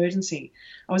environment emergency,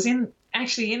 I was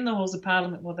actually in the halls of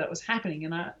Parliament while that was happening,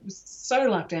 and I was so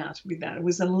lucked out with that. It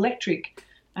was electric.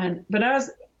 But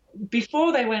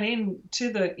before they went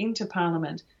into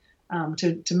Parliament,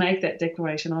 to make that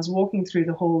declaration, I was walking through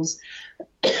the halls,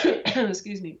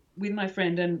 excuse me, with my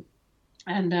friend,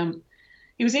 and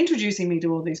he was introducing me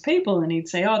to all these people, and he'd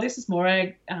say, "Oh, this is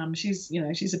Morag. She's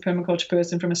a permaculture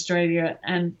person from Australia,"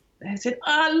 and I said,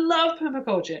 "I love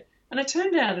permaculture." And it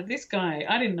turned out that this guy,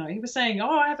 I didn't know, he was saying, "Oh,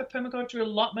 I have a permaculture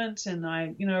allotment, and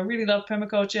I really love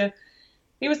permaculture."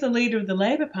 He was the leader of the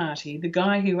Labor Party, the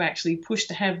guy who actually pushed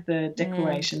to have the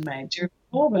declaration made, Jeremy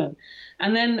Corbyn.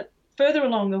 And then further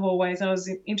along the hallways, I was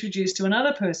introduced to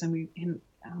another person.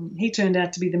 He turned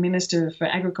out to be the Minister for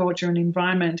Agriculture and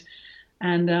Environment,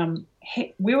 and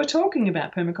we were talking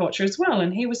about permaculture as well.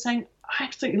 And he was saying, "I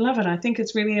absolutely love it. I think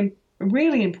it's really,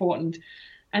 really important.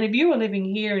 And if you were living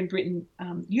here in Britain,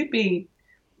 you'd be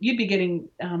getting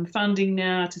funding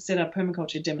now to set up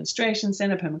permaculture demonstration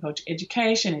centre, permaculture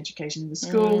education in the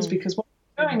schools, because what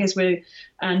we're doing is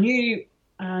our new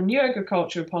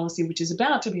agricultural policy, which is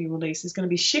about to be released, is going to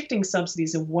be shifting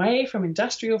subsidies away from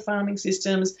industrial farming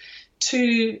systems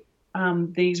to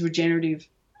these regenerative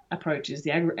approaches,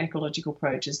 the agroecological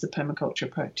approaches, the permaculture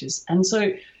approaches." And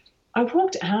so I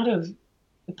walked out of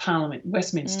the Parliament,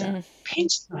 Westminster,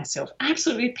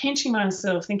 absolutely pinching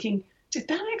myself, thinking, did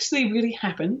that actually really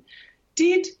happen?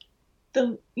 Did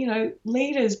the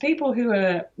leaders, people who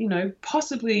are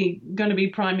possibly going to be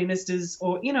prime ministers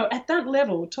or at that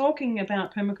level, talking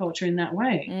about permaculture in that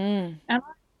way? And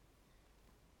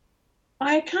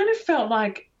I kind of felt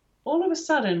like all of a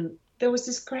sudden there was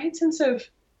this great sense of,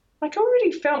 like, I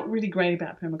already felt really great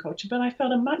about permaculture, but I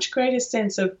felt a much greater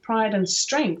sense of pride and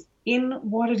strength in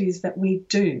what it is that we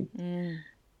do,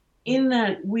 in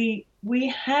that we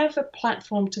have a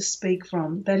platform to speak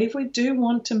from, that if we do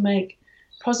want to make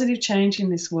positive change in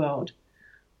this world,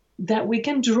 that we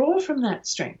can draw from that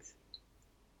strength,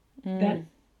 that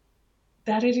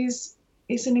it is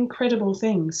an incredible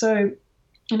thing. So,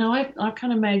 I've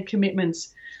kind of made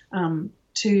commitments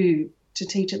to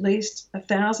teach at least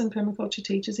 1,000 permaculture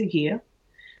teachers a year,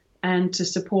 and to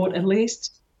support at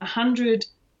least 100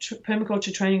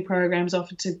 permaculture training programs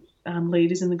offered to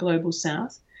leaders in the global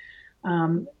south,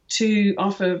 to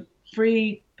offer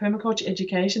free permaculture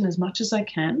education as much as I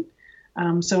can.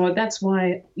 So that's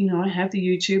why, I have the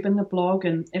YouTube and the blog,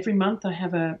 and every month I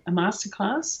have a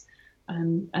masterclass.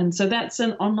 And so that's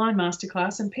an online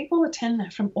masterclass, and people attend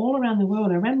that from all around the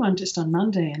world. I ran one just on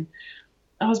Monday, and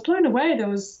I was blown away. There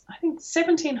was, I think,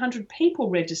 1,700 people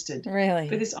registered Really?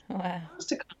 for this Wow.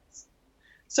 masterclass.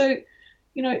 So,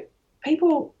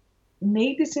 people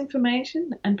need this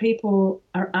information, and people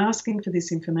are asking for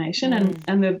this information,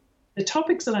 and the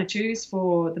topics that I choose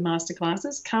for the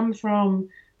masterclasses come from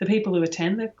the people who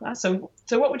attend the class. So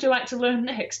what would you like to learn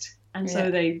next? And so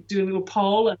they do a little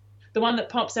poll, and the one that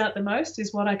pops out the most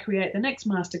is what I create the next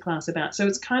masterclass about. So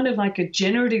it's kind of like a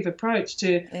generative approach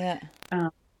to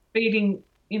feeding,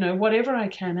 whatever I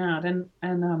can out, and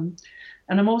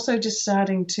I'm also just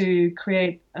starting to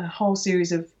create a whole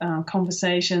series of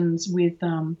conversations with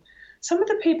some of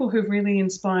the people who've really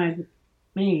inspired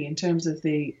me in terms of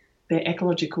their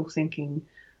ecological thinking.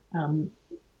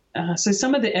 So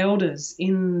some of the elders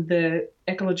in the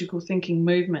ecological thinking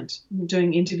movement, I'm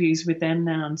doing interviews with them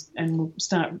now, and we'll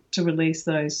start to release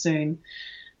those soon.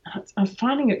 I'm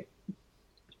finding it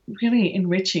really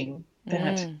enriching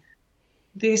that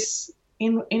this,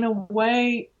 in a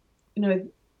way,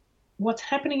 what's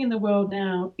happening in the world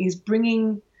now is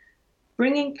bringing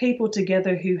people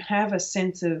together who have a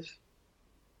sense of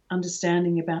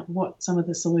understanding about what some of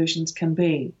the solutions can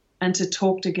be, and to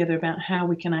talk together about how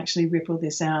we can actually ripple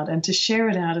this out and to share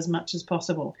it out as much as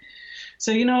possible.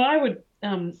 So, I would,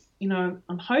 I'm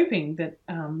hoping that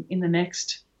in the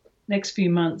next few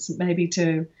months, maybe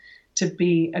to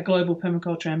be a global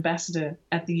permaculture ambassador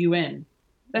at the UN.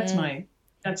 That's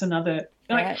another,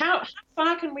 like, how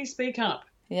far can we speak up?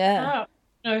 Yeah.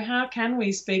 How can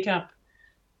we speak up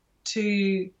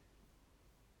to,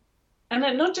 and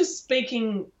then not just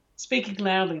speaking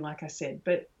loudly, like I said,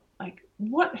 but like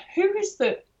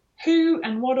who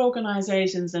and what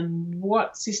organizations and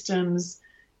what systems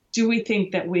do we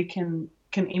think that we can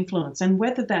influence, and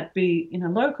whether that be in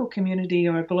a local community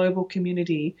or a global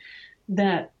community,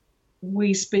 that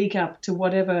we speak up to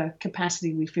whatever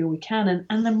capacity we feel we can.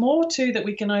 And the more too that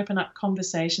we can open up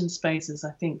conversation spaces,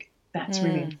 I think that's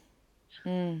really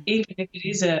important. Even if it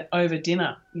is over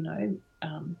dinner,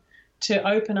 to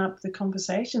open up the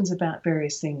conversations about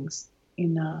various things,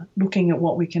 in looking at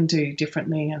what we can do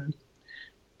differently,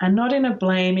 and not in a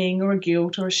blaming or a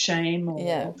guilt or a shame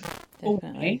or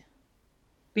way,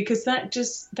 because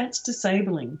that's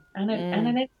disabling, and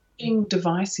it's being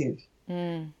divisive.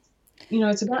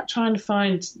 It's about trying to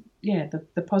find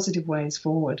the positive ways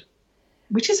forward,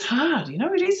 which is hard.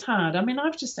 It is hard. I mean,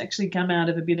 I've just actually come out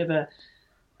of a bit of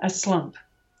a slump.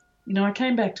 I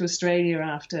came back to Australia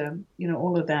after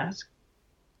all of that.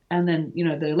 And then,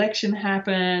 the election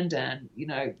happened, and,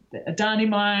 the Adani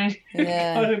mine.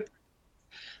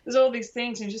 There's all these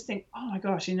things, and you just think, oh my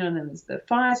gosh, and then there's the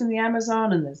fires in the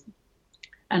Amazon,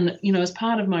 and as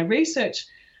part of my research,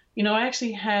 I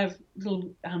actually have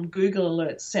little Google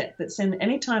alerts set that send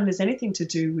anytime there's anything to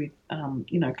do with,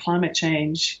 climate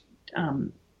change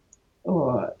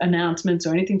or announcements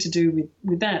or anything to do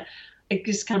with that, it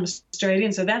just comes straight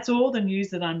in. So that's all the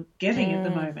news that I'm getting at the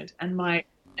moment,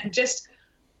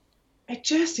 it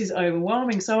just is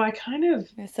overwhelming. So I kind of...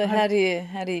 So how do you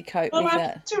cope with that? I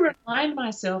have to remind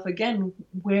myself again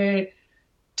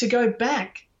to go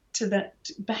back to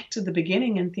the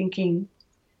beginning and thinking,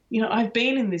 I've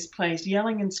been in this place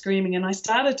yelling and screaming, and I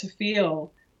started to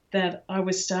feel that I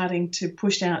was starting to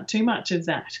push out too much of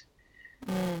that.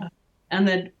 And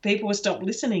that people will stop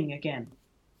listening again,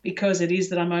 because it is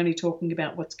that I'm only talking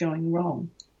about what's going wrong.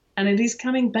 And it is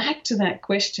coming back to that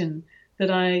question that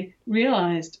I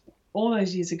realised all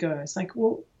those years ago. It's like,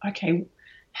 well, okay,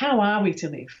 how are we to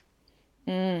live?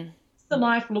 What's the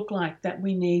life look like that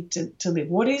we need to live?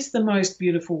 What is the most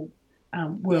beautiful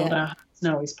world our hearts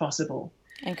know is possible?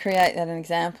 And create that an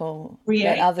example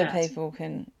that other people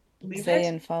can see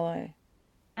and follow.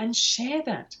 And share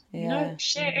that.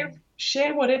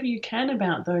 Share whatever you can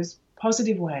about those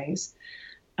positive ways,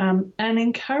 and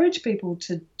encourage people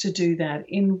to do that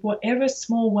in whatever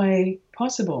small way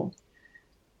possible.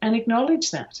 And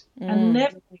acknowledge that, and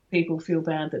never make people feel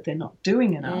bad that they're not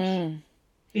doing enough,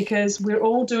 because we're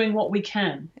all doing what we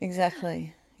can.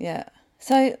 Exactly, yeah.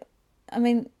 So, I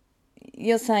mean,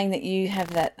 you're saying that you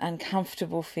have that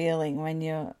uncomfortable feeling when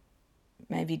you're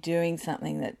maybe doing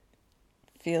something that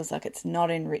feels like it's not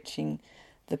enriching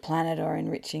the planet or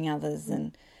enriching others.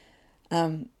 And,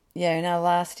 in our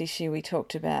last issue we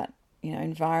talked about,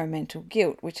 environmental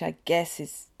guilt, which I guess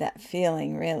is that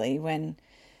feeling really when...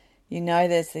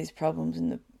 there's these problems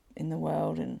in the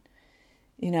world, and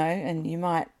and you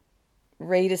might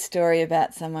read a story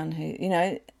about someone who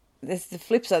there's the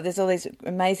flip side. There's all these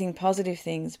amazing positive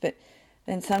things, but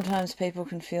then sometimes people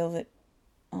can feel that,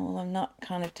 oh, well, I'm not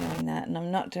kind of doing that, and I'm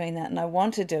not doing that, and I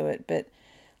want to do it, but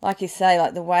like you say,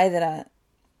 like the way that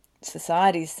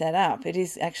society's set up, it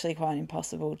is actually quite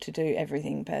impossible to do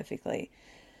everything perfectly.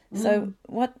 So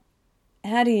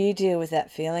how do you deal with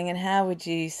that feeling, and how would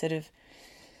you sort of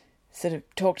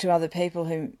talk to other people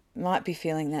who might be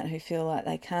feeling that, who feel like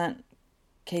they can't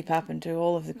keep up and do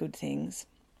all of the good things?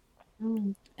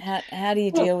 How do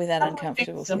you deal with that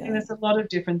uncomfortable feeling? I mean, there's a lot of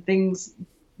different things,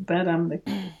 but the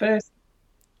first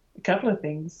couple of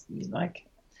things, like,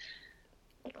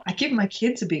 I give my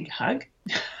kids a big hug.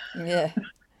 Yeah.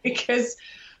 Because,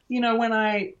 when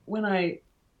I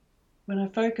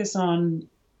focus on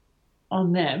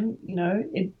them,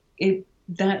 it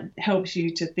that helps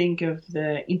you to think of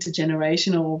the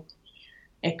intergenerational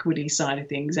equity side of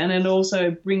things, and it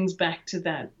also brings back to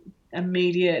that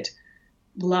immediate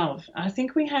love. I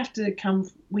think we have to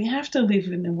live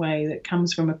in a way that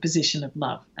comes from a position of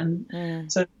love,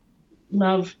 and so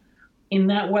love in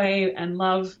that way, and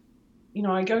love,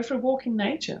 I go for a walk in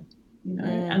nature,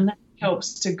 and that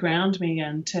helps to ground me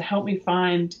and to help me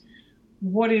find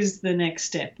what is the next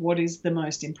step, what is the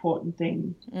most important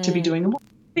thing to be doing, and what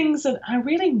things that are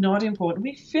really not important.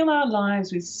 We fill our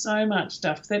lives with so much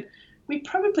stuff that we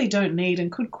probably don't need and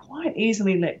could quite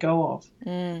easily let go of.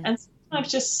 And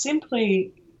sometimes just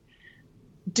simply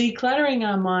decluttering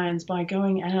our minds by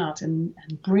going out and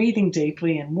breathing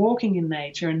deeply and walking in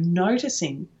nature and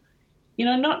noticing,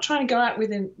 not trying to go out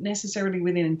necessarily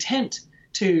with an intent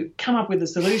to come up with a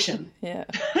solution. Yeah.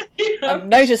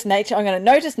 Notice nature. I'm going to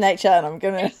notice nature, and I'm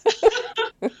going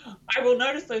to... I will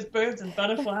notice those birds and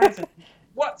butterflies and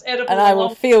what's edible. And I will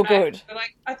feel good. But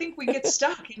I think we get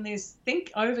stuck in this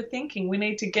overthinking. We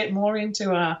need to get more into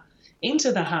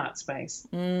the heart space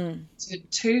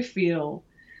to feel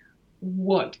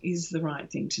what is the right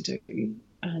thing to do,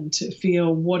 and to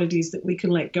feel what it is that we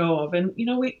can let go of. And,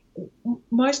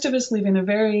 most of us live in a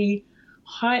very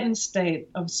heightened state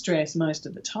of stress most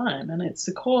of the time, and it's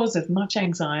the cause of much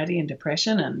anxiety and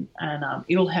depression and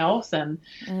ill health, and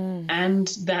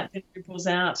that ripples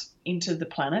out into the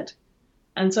planet.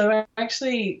 And so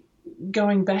actually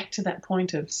going back to that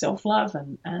point of self-love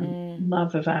and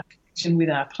love of our connection with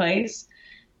our place,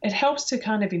 it helps to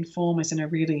kind of inform us in a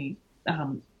really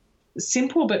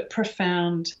simple but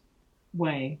profound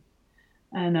way.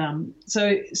 And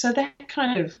so that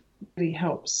kind of really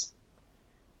helps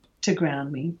to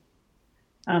ground me.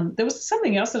 There was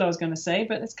something else that I was going to say,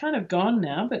 but it's kind of gone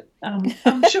now, but I'm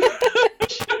sure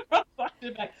I'll find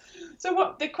it back. So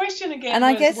what the question again and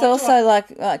was, I guess also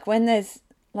like when there's,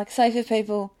 like, say for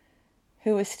people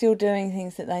who are still doing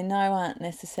things that they know aren't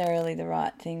necessarily the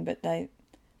right thing, but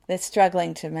they're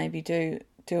struggling to maybe do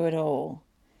it all,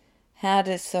 how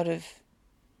to sort of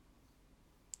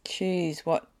choose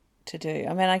what to do.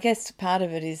 I mean, I guess part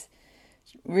of it is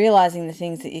realising the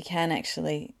things that you can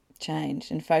actually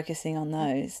change and focusing on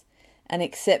those, and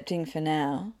accepting for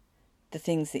now the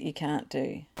things that you can't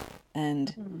do,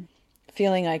 and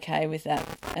feeling okay with that,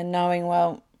 and knowing,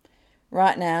 well,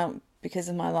 right now, because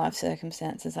of my life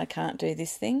circumstances, I can't do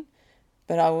this thing,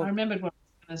 but I will... I remembered what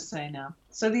I was going to say now.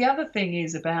 So the other thing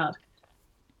is about,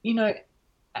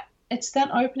 it's that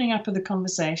opening up of the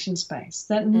conversation space,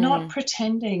 that not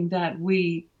pretending that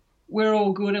we're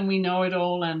all good and we know it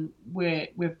all and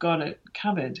we've got it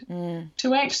covered.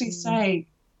 To actually say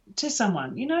to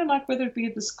someone, like whether it be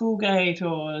at the school gate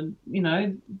or,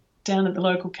 down at the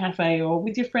local cafe or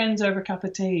with your friends over a cup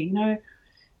of tea,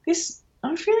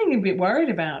 I'm feeling a bit worried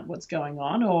about what's going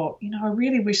on, or, I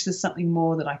really wish there's something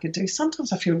more that I could do.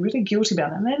 Sometimes I feel really guilty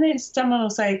about it. And then someone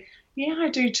will say, yeah, I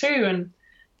do too.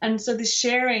 And so this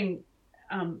sharing,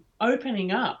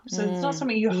 opening up. So it's not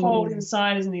something you hold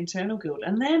inside as an internal guilt.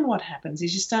 And then what happens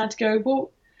is you start to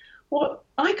go, well,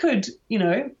 I could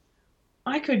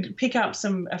pick up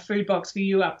a food box for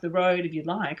you up the road if you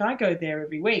like. I go there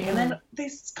every week. And then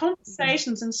these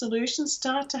conversations and solutions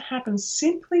start to happen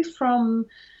simply from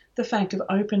the fact of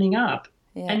opening up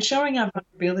and showing our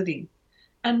vulnerability,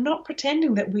 and not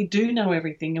pretending that we do know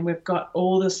everything and we've got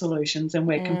all the solutions and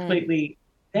we're completely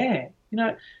there.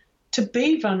 To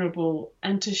be vulnerable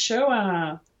and to show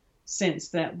our sense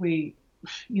that we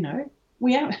are,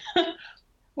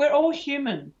 we're all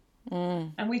human,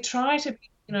 and we try to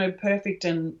be, perfect,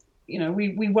 and,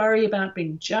 we worry about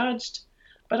being judged.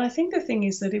 But I think the thing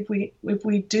is that if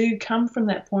we do come from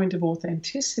that point of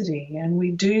authenticity, and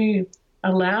we do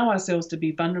allow ourselves to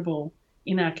be vulnerable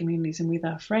in our communities and with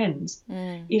our friends,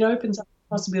 it opens up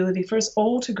the possibility for us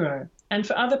all to grow, and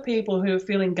for other people who are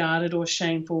feeling guarded or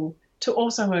shameful to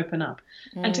also open up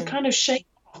and to kind of shake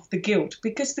off the guilt,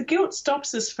 because the guilt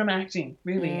stops us from acting,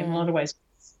 really, in a lot of ways.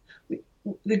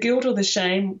 The guilt or the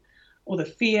shame or the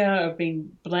fear of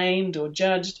being blamed or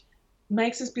judged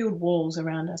makes us build walls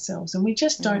around ourselves, and we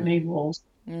just don't need walls.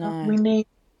 No. We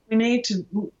We need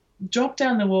to drop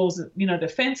down the walls,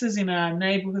 the fences in our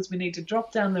neighbourhoods. We need to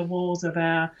drop down the walls of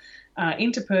our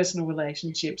interpersonal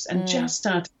relationships and just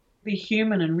start to be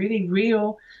human and really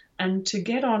real, and to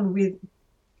get on with,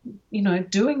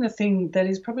 doing the thing that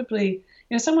is probably,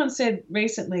 someone said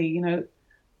recently,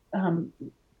 a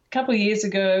couple of years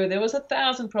ago, there was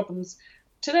 1,000 problems.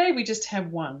 Today we just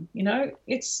have one.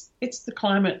 It's the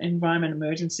climate environment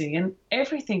emergency, and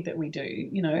everything that we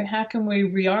do. How can we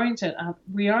reorient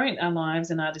our lives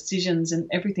and our decisions and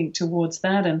everything towards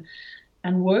that,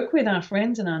 and work with our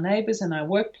friends and our neighbours and our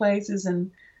workplaces,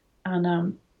 and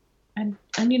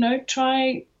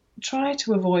try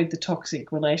to avoid the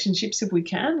toxic relationships if we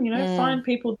can. Find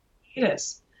people that need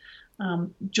us.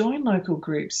 Join local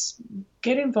groups,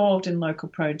 get involved in local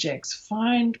projects,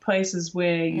 find places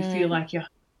where you feel like you're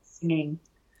singing.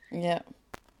 Yeah.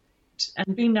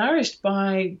 And be nourished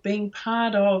by being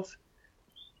part of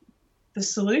the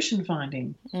solution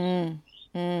finding. And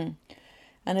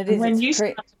it is. When you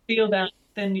start to feel that,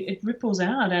 then it ripples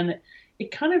out, and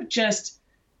it kind of just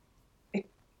it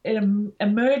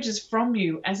emerges from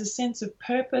you as a sense of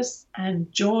purpose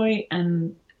and joy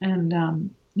and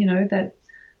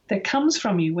that comes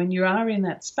from you when you are in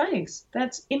that space.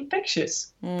 That's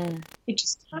infectious. It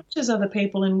just touches other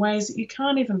people in ways that you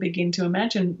can't even begin to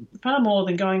imagine, far more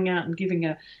than going out and giving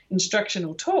a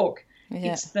instructional talk.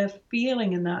 Yeah. It's the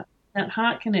feeling and that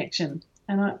heart connection.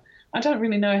 And I don't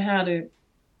really know how to,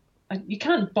 you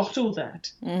can't bottle that.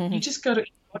 You just got to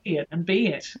embody it and be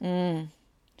it.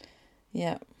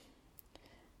 Yeah.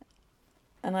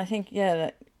 And I think,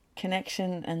 that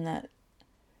connection and that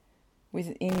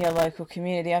within your local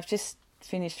community. I've just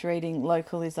finished reading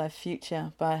Local is Thy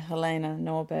Future by Helena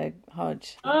Norberg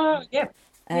Hodge. Oh, yeah.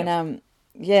 And,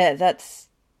 it's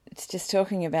just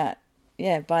talking about,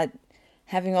 by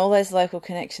having all those local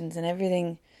connections and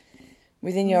everything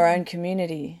within your own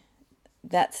community,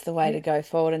 that's the way to go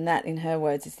forward. And that, in her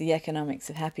words, is the economics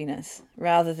of happiness,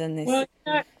 rather than this. Well,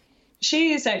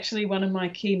 she is actually one of my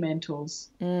key mentors.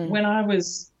 When I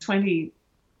was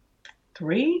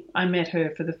 23, I met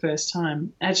her for the first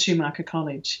time at Schumacher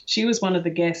College. She was one of the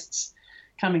guests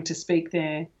coming to speak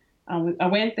there. I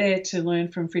went there to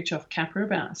learn from Fritjof Capra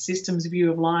about systems view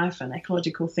of life and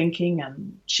ecological thinking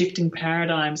and shifting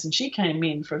paradigms, and she came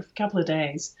in for a couple of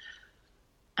days.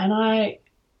 And I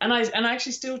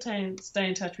actually still stay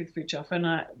in touch with Fritjof, and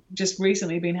I just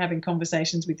recently been having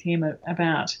conversations with him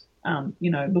about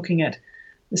looking at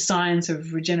the science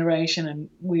of regeneration, and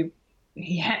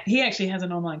he actually has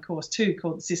an online course too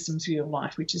called the Systems View of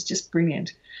Life, which is just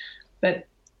brilliant. But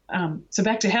so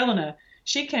back to Helena,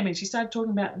 she came in. She started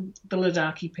talking about the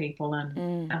Ladakhi people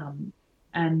and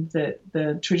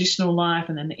the traditional life,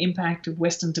 and then the impact of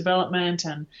Western development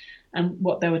and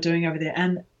what they were doing over there.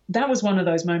 And that was one of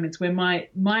those moments where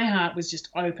my heart was just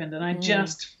opened, and I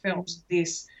just felt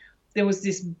this. There was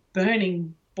this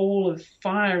burning ball of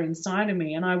fire inside of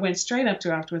me, and I went straight up to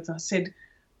her afterwards.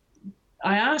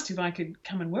 I asked if I could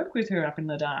come and work with her up in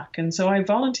Ladakh. And so I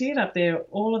volunteered up there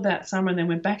all of that summer, and then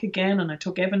went back again, and I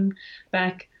took Evan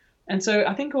back. And so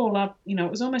I think all up, it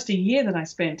was almost a year that I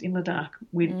spent in Ladakh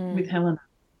with Helena,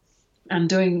 and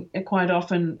doing it quite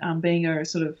often, being her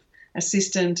sort of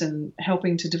assistant and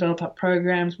helping to develop up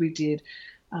programs. We did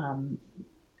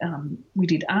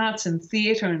arts and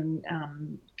theatre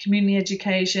and community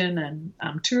education and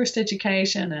tourist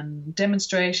education and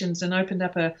demonstrations, and opened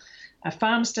up a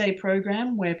farm stay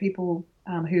program where people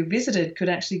who visited could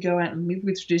actually go out and live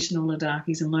with traditional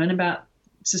Ladakhis and learn about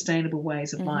sustainable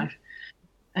ways of life.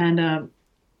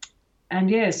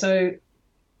 So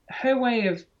her way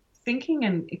of thinking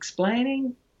and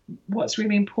explaining what's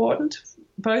really important,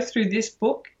 both through this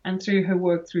book and through her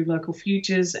work through Local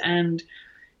Futures, and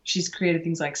she's created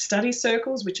things like study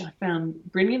circles, which I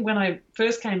found brilliant. When I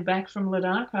first came back from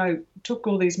Ladakh, I took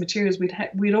all these materials.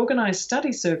 We'd organised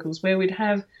study circles where we'd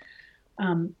have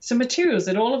some materials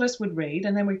that all of us would read,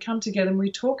 and then we'd come together and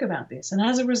we'd talk about this. And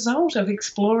as a result of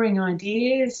exploring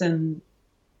ideas and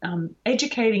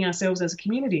educating ourselves as a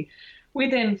community, we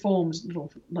then formed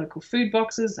little local food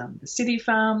boxes, the city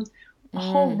farm, a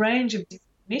whole range of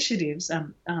initiatives,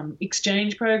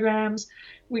 exchange programs.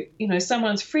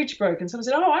 Someone's fridge broke and someone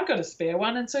said, "Oh, I've got a spare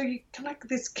one," and so you kind of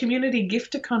this community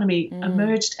gift economy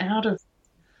emerged out of.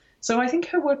 So I think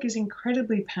her work is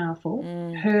incredibly powerful.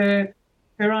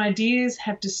 Her ideas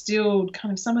have distilled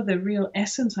kind of some of the real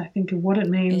essence, I think, of what it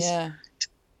means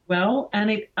and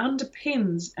it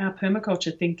underpins our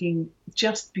permaculture thinking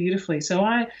just beautifully. So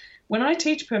when I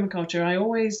teach permaculture, I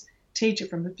always teach it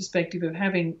from the perspective of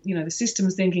having, the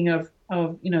systems thinking of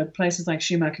places like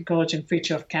Schumacher College and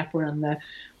Fritjof Capra and the,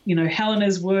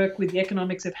 Helena's work with the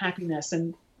economics of happiness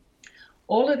and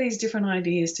all of these different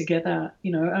ideas together,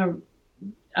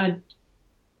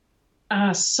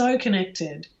 are so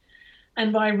connected.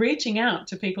 And by reaching out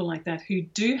to people like that who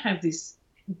do have this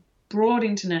broad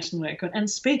international record and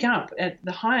speak up at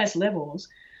the highest levels,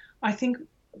 I think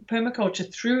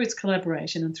permaculture, through its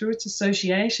collaboration and through its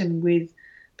association with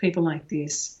people like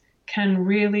this, can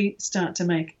really start to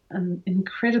make an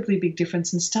incredibly big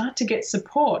difference and start to get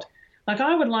support. Like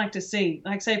I would like to see,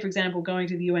 like say, for example, going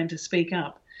to the UN to speak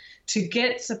up, to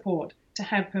get support, to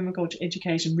have permaculture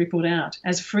education rippled out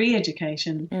as free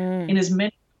education in as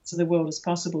many parts of the world as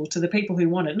possible to the people who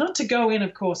want it. Not to go in,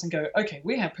 of course, and go, okay,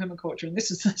 we have permaculture and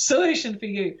this is the solution for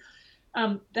you.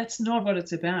 That's not what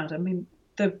it's about. I mean,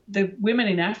 the women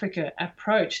in Africa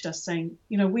approached us saying,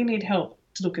 we need help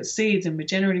to look at seeds and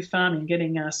regenerative farming,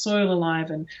 getting our soil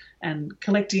alive and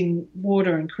collecting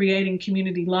water and creating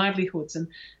community livelihoods.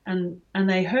 And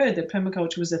they heard that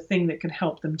permaculture was a thing that could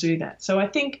help them do that. So I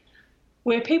think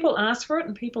where people ask for it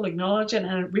and people acknowledge it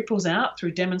and it ripples out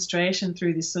through demonstration,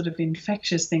 through this sort of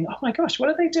infectious thing, oh my gosh, what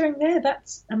are they doing there?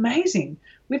 That's amazing.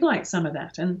 We'd like some of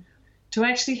that. And to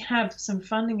actually have some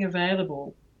funding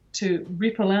available to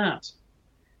ripple out,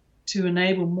 to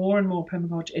enable more and more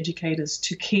permaculture educators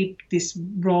to keep this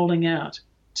rolling out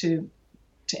to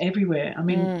everywhere. I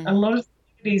mean, a lot of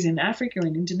communities in Africa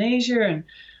and Indonesia and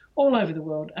all over the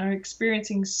world are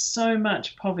experiencing so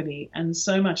much poverty and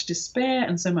so much despair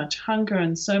and so much hunger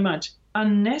and so much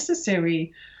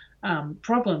unnecessary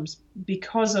problems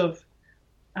because of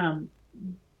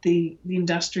the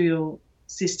industrial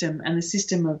system and the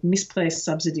system of misplaced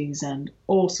subsidies and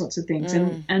all sorts of things.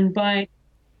 And by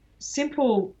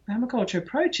simple permaculture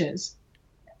approaches,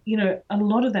 a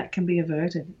lot of that can be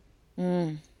averted.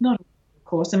 Not, of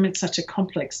course, I mean, it's such a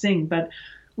complex thing, but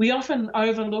we often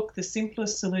overlook the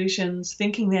simplest solutions,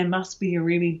 thinking there must be a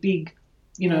really big,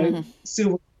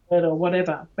 silver bullet or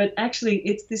whatever. But actually,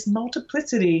 it's this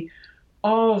multiplicity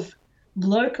of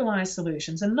localized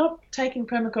solutions, and not taking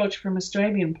permaculture from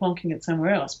Australia and plonking it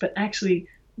somewhere else, but actually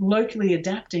locally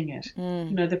adapting it.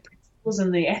 The principles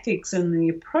and the ethics and the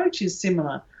approach is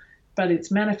similar, but its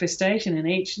manifestation in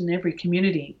each and every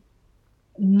community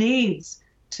needs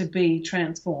to be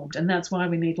transformed, and that's why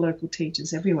we need local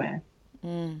teachers everywhere.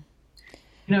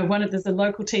 There's a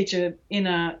local teacher in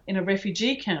a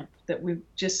refugee camp that we've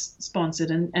just sponsored,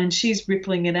 and she's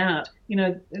rippling it out.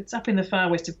 It's up in the far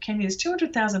west of Kenya. There's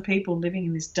 200,000 people living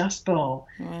in this dust bowl.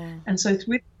 Wow. And so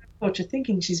with permaculture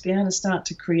thinking, she's been able to start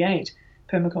to create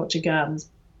permaculture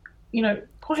gardens,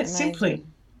 quite simply.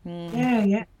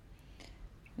 Yeah.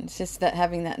 It's just that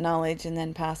having that knowledge and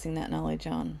then passing that knowledge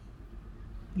on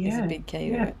is a big key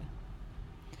to it.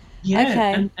 Yeah.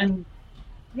 Okay. And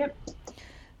yep.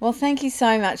 Well, thank you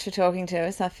so much for talking to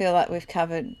us. I feel like we've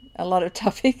covered a lot of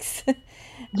topics.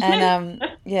 And,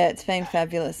 it's been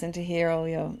fabulous, and to hear all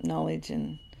your knowledge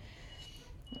and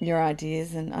your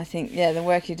ideas. And I think, the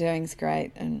work you're doing is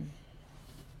great, and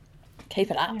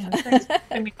keep it up.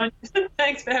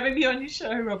 Thanks for having me on your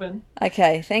show, Robin.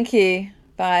 Okay, thank you.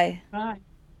 Bye. Bye.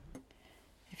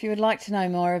 If you would like to know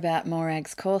more about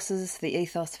Morag's courses, the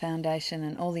Ethos Foundation,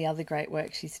 and all the other great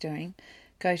work she's doing,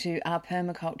 go to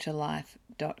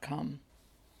ourpermaculturelife.com.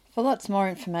 For lots more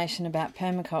information about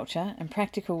permaculture and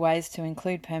practical ways to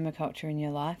include permaculture in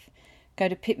your life, go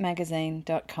to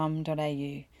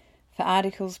pitmagazine.com.au for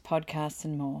articles, podcasts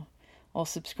and more, or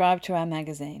subscribe to our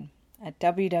magazine at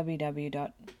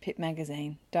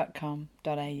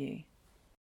www.pitmagazine.com.au.